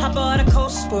 I bought a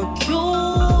coast for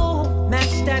you.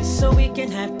 Match that so we can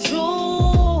have two.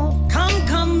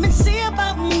 Come and see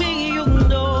about me, you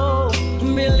know.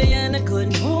 $1 million, a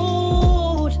good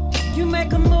mood. You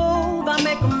make a move, I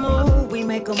make a move, we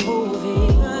make a movie.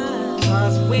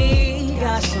 'Cause we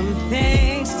got some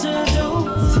things to do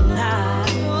tonight.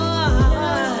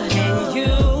 And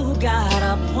you got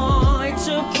a point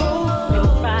to prove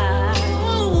you're right.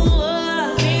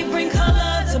 We bring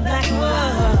color to black and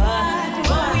white.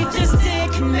 What we just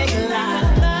did can make a lie.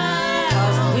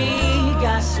 'Cause we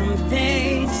got some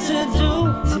things to do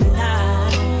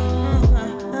tonight.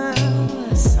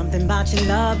 Something about your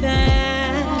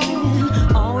loving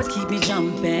always keep me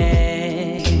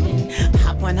jumping.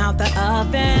 Pop one out the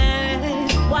oven,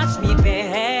 watch me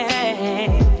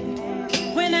bake.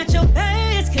 When at your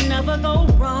base can never go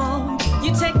wrong.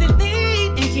 You take the lead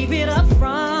and keep it up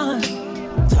front.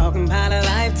 Talking about a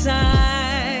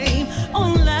lifetime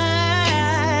online.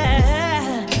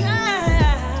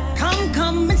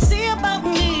 Come and see about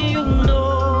me, you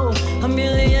know. $1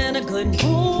 million, a good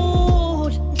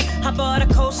mood. I bought a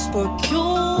coast for you.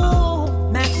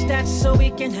 Match that so we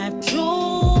can have two.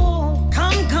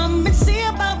 Come and see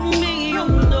about me, you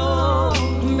know.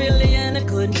 $1 million, a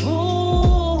good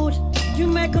mood. You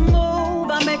make a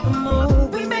move, I make a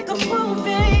move, we make a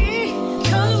movie.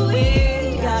 'Cause we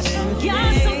got some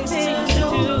things to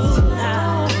do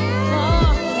tonight.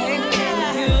 And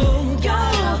you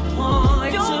got a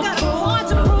point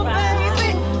to prove, baby.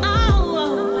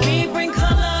 Oh, we bring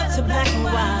color to black and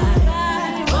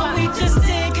white. What we just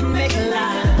did can make a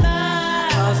lie.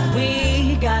 'Cause we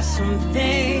got some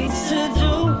things to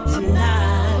do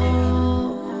tonight.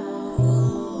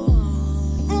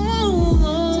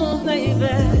 Ooh,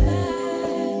 baby.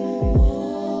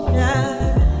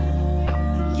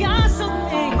 Got some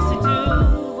things to do.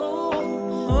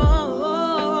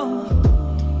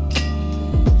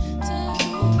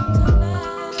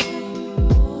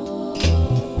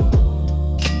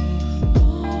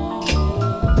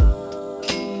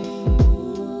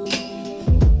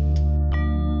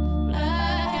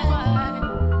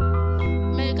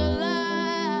 Make a lie.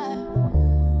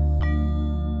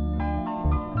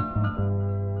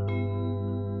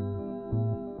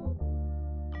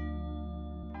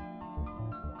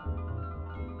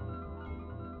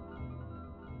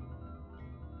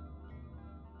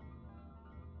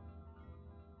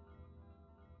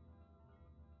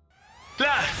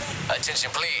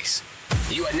 Attention, please.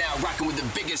 You are now rocking with the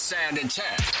biggest sound in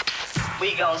town.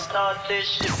 We gon' start this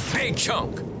shit. Big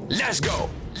Chunk. Let's go.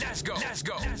 Let's go. Let's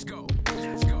go. Let's go.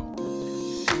 Let's go.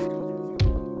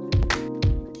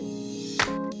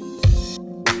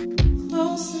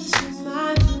 Closer to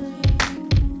my dream.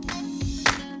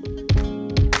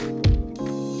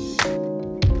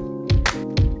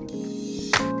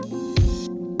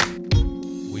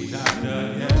 We not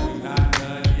done yet. We not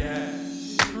done yet.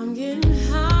 I'm getting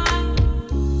high.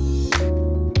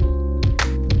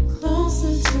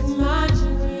 Closer to my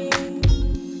dream.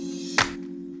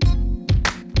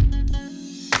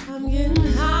 I'm getting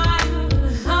higher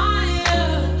and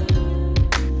higher.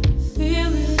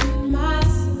 Feel it in my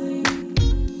sleep.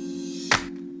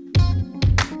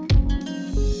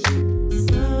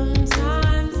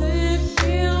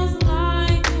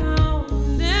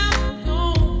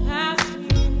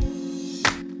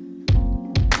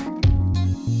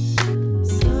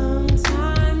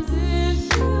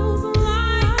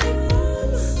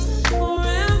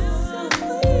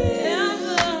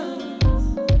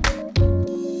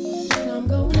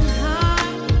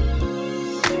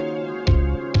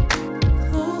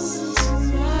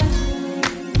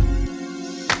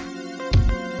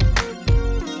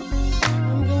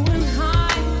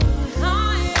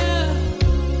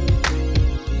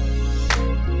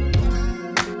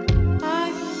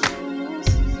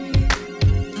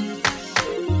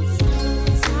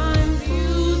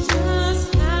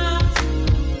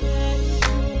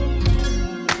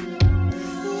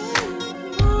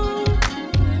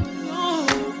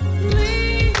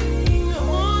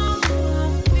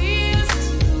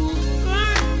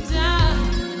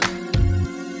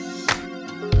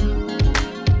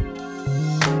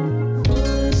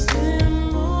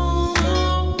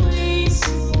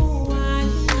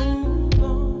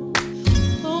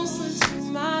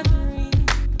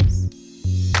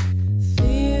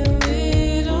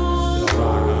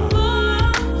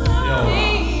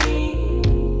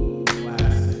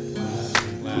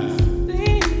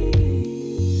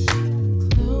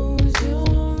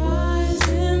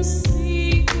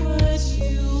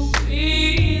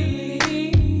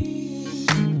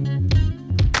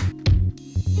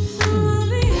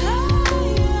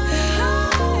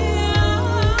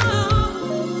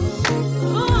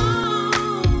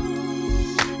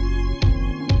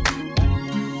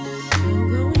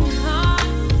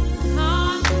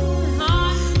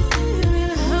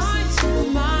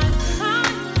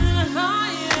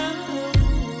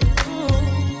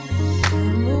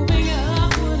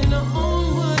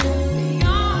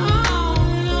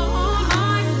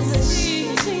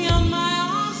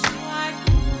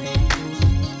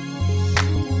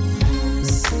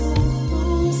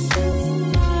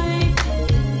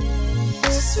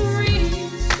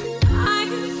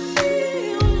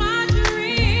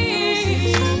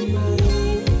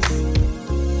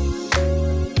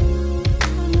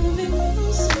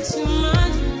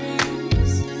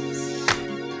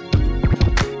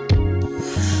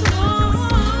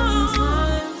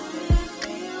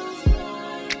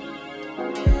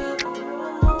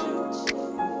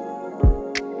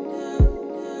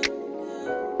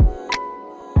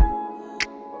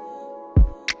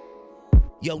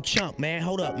 Yo, Chunk, man,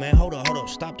 hold up, man. Hold up.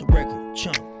 Stop the record.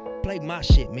 Chunk, play my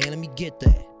shit, man. Let me get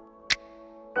that.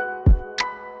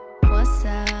 What's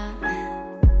up?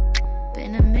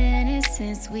 Been a minute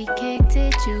since we kicked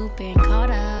it. You been caught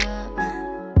up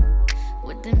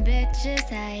with them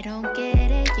bitches. I don't get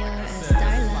it. You're a star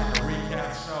love.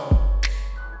 Recap show.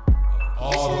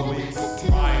 All the weeks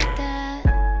like that.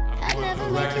 I never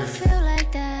make you feel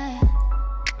like that.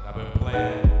 I've been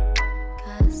playing.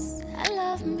 Cause I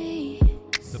love me.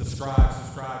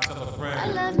 Subscribe, tell a friend. I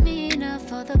love me enough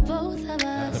for the both of us.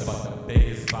 That's about the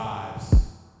biggest vibes.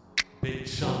 Big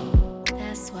Chunk.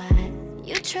 That's why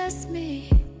you trust me.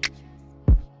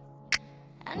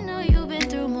 I know you've been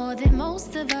through more than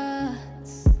most of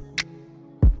us.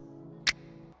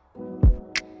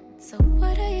 So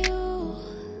what are you?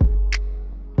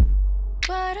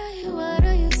 What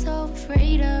are you so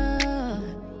afraid of?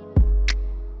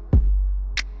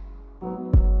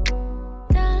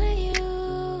 Darling,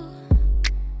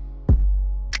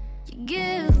 you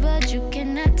give, but you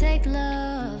cannot take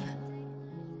love.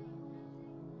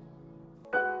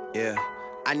 Yeah,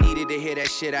 I needed to hear that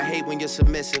shit. I hate when you're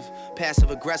submissive,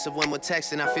 passive aggressive when we're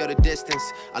texting. I feel the distance.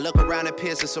 I look around at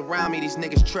peers that surround me. These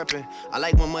niggas tripping. I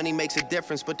like when money makes a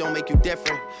difference, but don't make you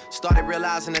different. Started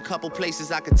realizing a couple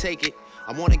places I could take it.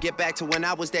 I wanna get back to when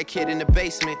I was that kid in the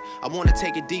basement. I wanna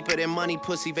take it deeper than money,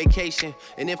 pussy, vacation,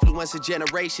 and influence a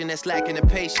generation that's lacking the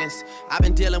patience. I've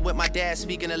been dealing with my dad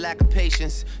speaking of lack of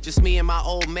patience. Just me and my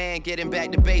old man getting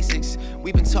back to basics.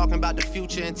 We've been talking about the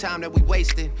future and time that we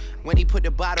wasted. When he put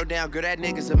the bottle down, girl, that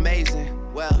nigga's amazing.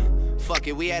 Well, fuck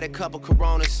it, we had a couple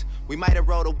Coronas. We might have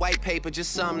wrote a white paper,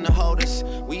 just something to hold us.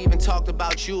 We even talked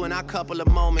about you in our couple of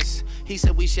moments. He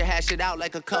said we should hash it out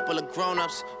like a couple of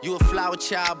grown-ups. You a flower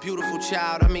child, beautiful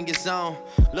child, I'm in your zone.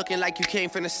 Looking like you came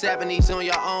from the 70s on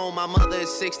your own. My mother is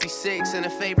 66, and a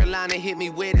favorite line that hit me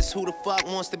with is who the fuck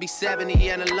wants to be 70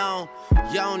 and alone?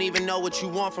 You don't even know what you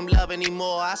want from love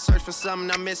anymore. I search for something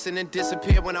I'm missing and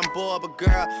disappear when I'm bored. But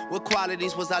girl, what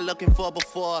qualities was I looking for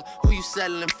before? Who you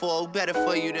settling for? Who better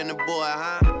for you than a boy,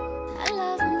 huh? I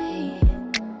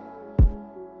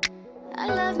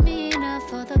love me enough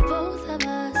for the both of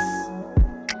us.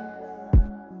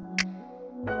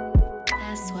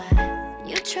 That's why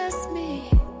you trust me.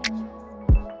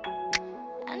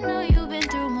 I know you've been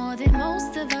through more than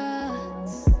most of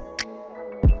us.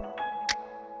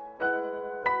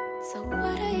 So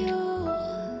what are you?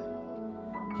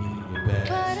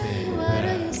 What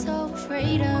are you so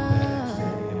afraid of?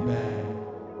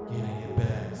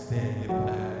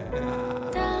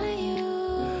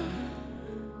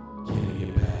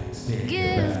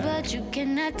 You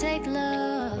cannot take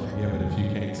love. Don't give it if you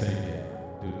can't take it.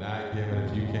 Do not give it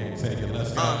if you can't take it.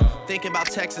 Let's go. Thinking about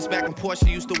Texas back when Portia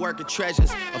used to work at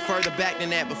Treasures. Or further back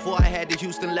than that, before I had the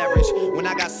Houston leverage. When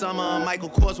I got Summer on Michael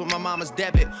Kors with my mama's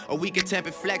debit. A week of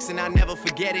Tempted Flex and I never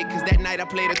forget it. Cause that night I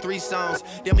played her 3 songs.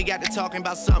 Then we got to talking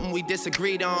about something we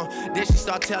disagreed on. Then she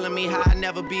started telling me how I'd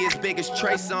never be as big as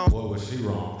Trey Songz. What was she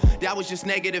wrong? That was just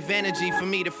negative energy for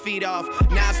me to feed off.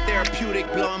 Now it's therapeutic,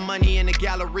 blowing money in the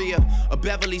Galleria. A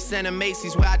Beverly Center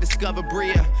Macy's where I discovered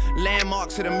Bria.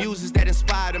 Landmarks of the muses that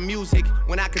inspired the music.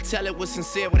 When I could tell it was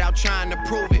sincere without trying to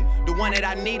prove it. The one that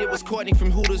I needed was Courtney from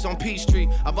Hooters on Peachtree.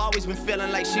 I've always been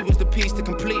feeling like she was the piece to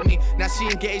complete me. Now she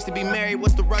engaged to be married,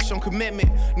 what's the rush on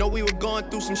commitment? Know we were going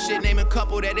through some shit, name a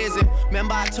couple that isn't.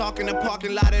 Remember I talk in the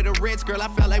parking lot of the Ritz, girl, I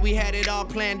felt like we had it all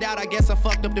planned out. I guess I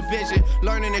fucked up the vision.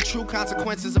 Learning the true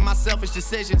consequences of my selfish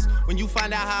decisions. When you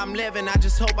find out how I'm living, I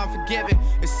just hope I'm forgiven.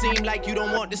 It seemed like you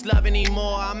don't want this love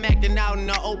anymore. I'm acting out in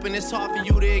the open, it's hard for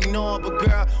you to ignore. But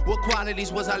girl, what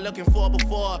qualities was I looking for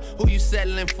before? Who you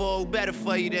settling for? Who better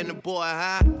for you than the boy,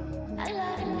 huh? I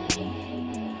love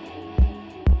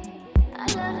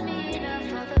me enough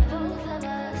for the both of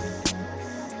us.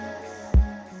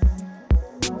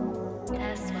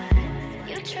 That's why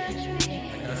you trust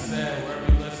me. Like I said, wherever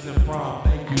you're listening from,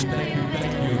 thank you.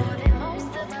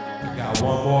 I got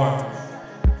one more.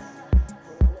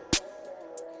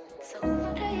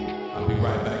 I'll be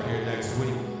right back here next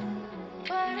week.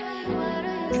 What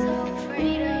are you so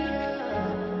afraid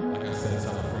of? Like I said,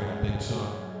 tell a friend, Big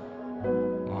Chunk.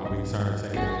 R&B turntable.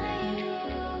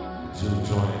 Juke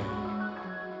joint.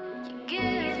 You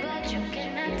give, but you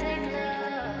cannot take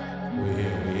love. We're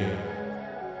here.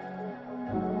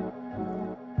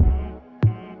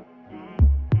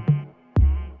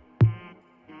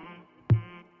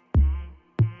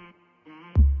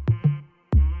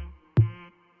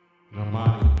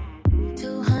 Normani.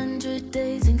 200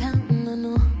 days and counting, I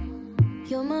know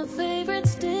you're my favorite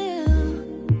still.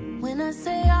 When I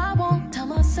say I won't, tell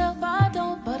myself I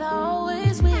don't, but I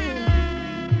always will.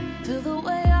 Feel the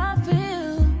way I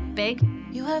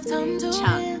have time to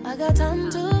Chunk. kill. I got time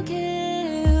to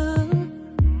kill.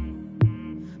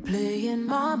 Playing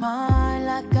my mind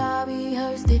like I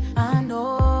rehearsed it. I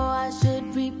know I should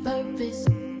repurpose.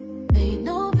 Ain't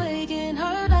no faking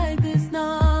her like this,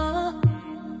 nah.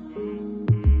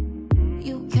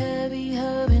 You carry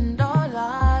her and all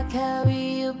I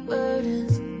carry your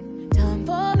burdens. Time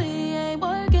for me ain't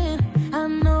working. I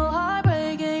know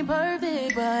heartbreak ain't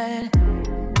perfect, but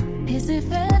is it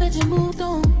fair that you moved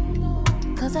on?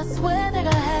 Cause I swear that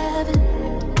I haven't.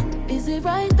 Is it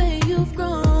right that you've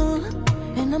grown?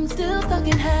 And I'm still stuck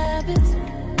in habits.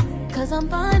 Cause I'm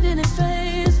finding it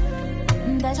strange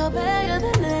that you're better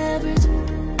than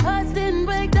average. Hearts didn't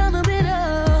break down the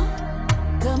middle.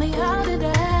 Tell me, how did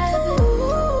that happen?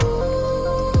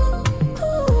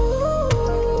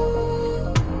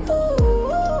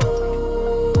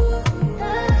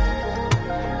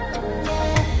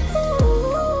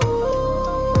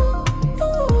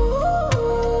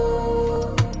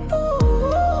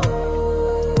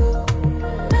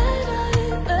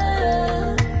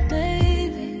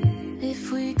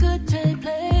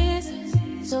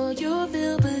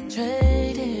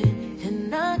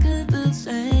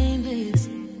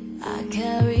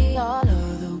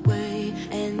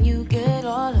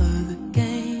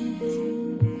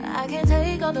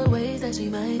 The ways that she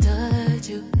might touch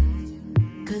you,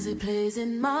 cause it plays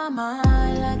in my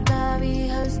mind like I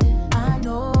rehearsed it. I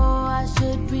know I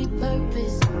should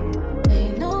repurpose.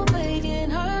 Ain't no faking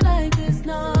her like this,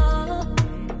 nah.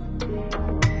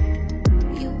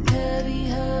 You carry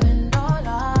her and all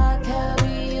I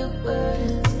carry your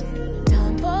burdens.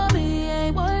 Time for me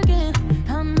ain't working.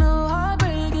 I know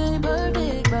heartbreak ain't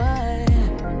perfect,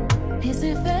 but is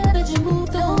it fair that you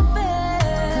moved on?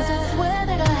 Cause I swear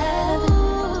that I haven't.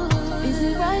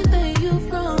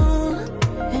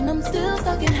 Still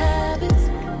stuck in habits.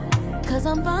 Cause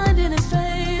I'm finding it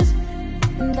strange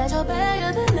that you're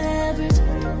better than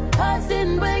average. Hearts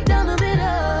didn't break down the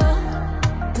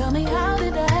middle. Tell me, how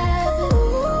did that happen?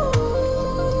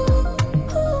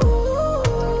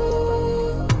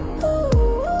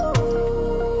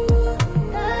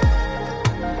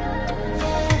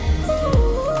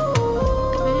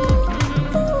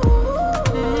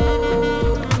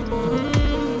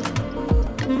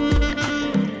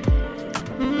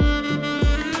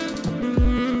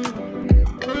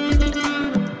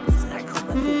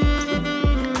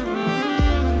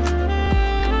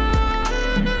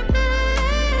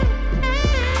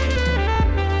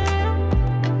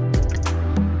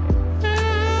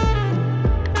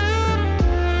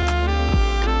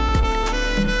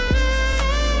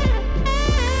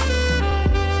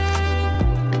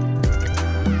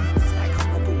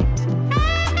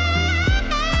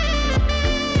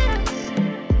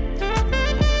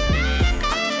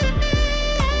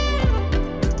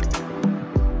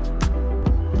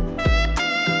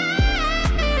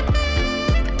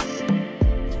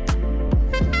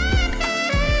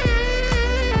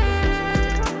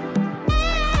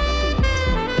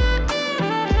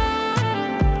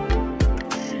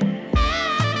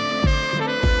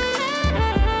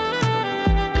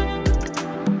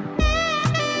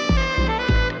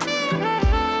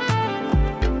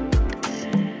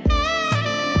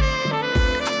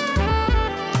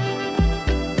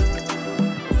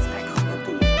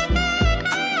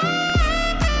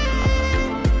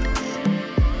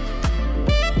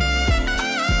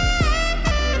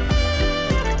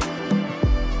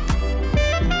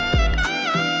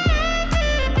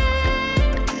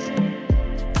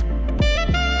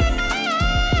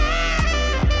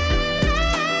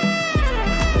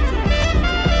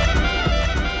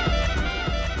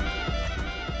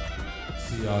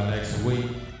 See y'all next week.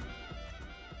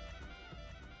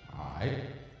 All right.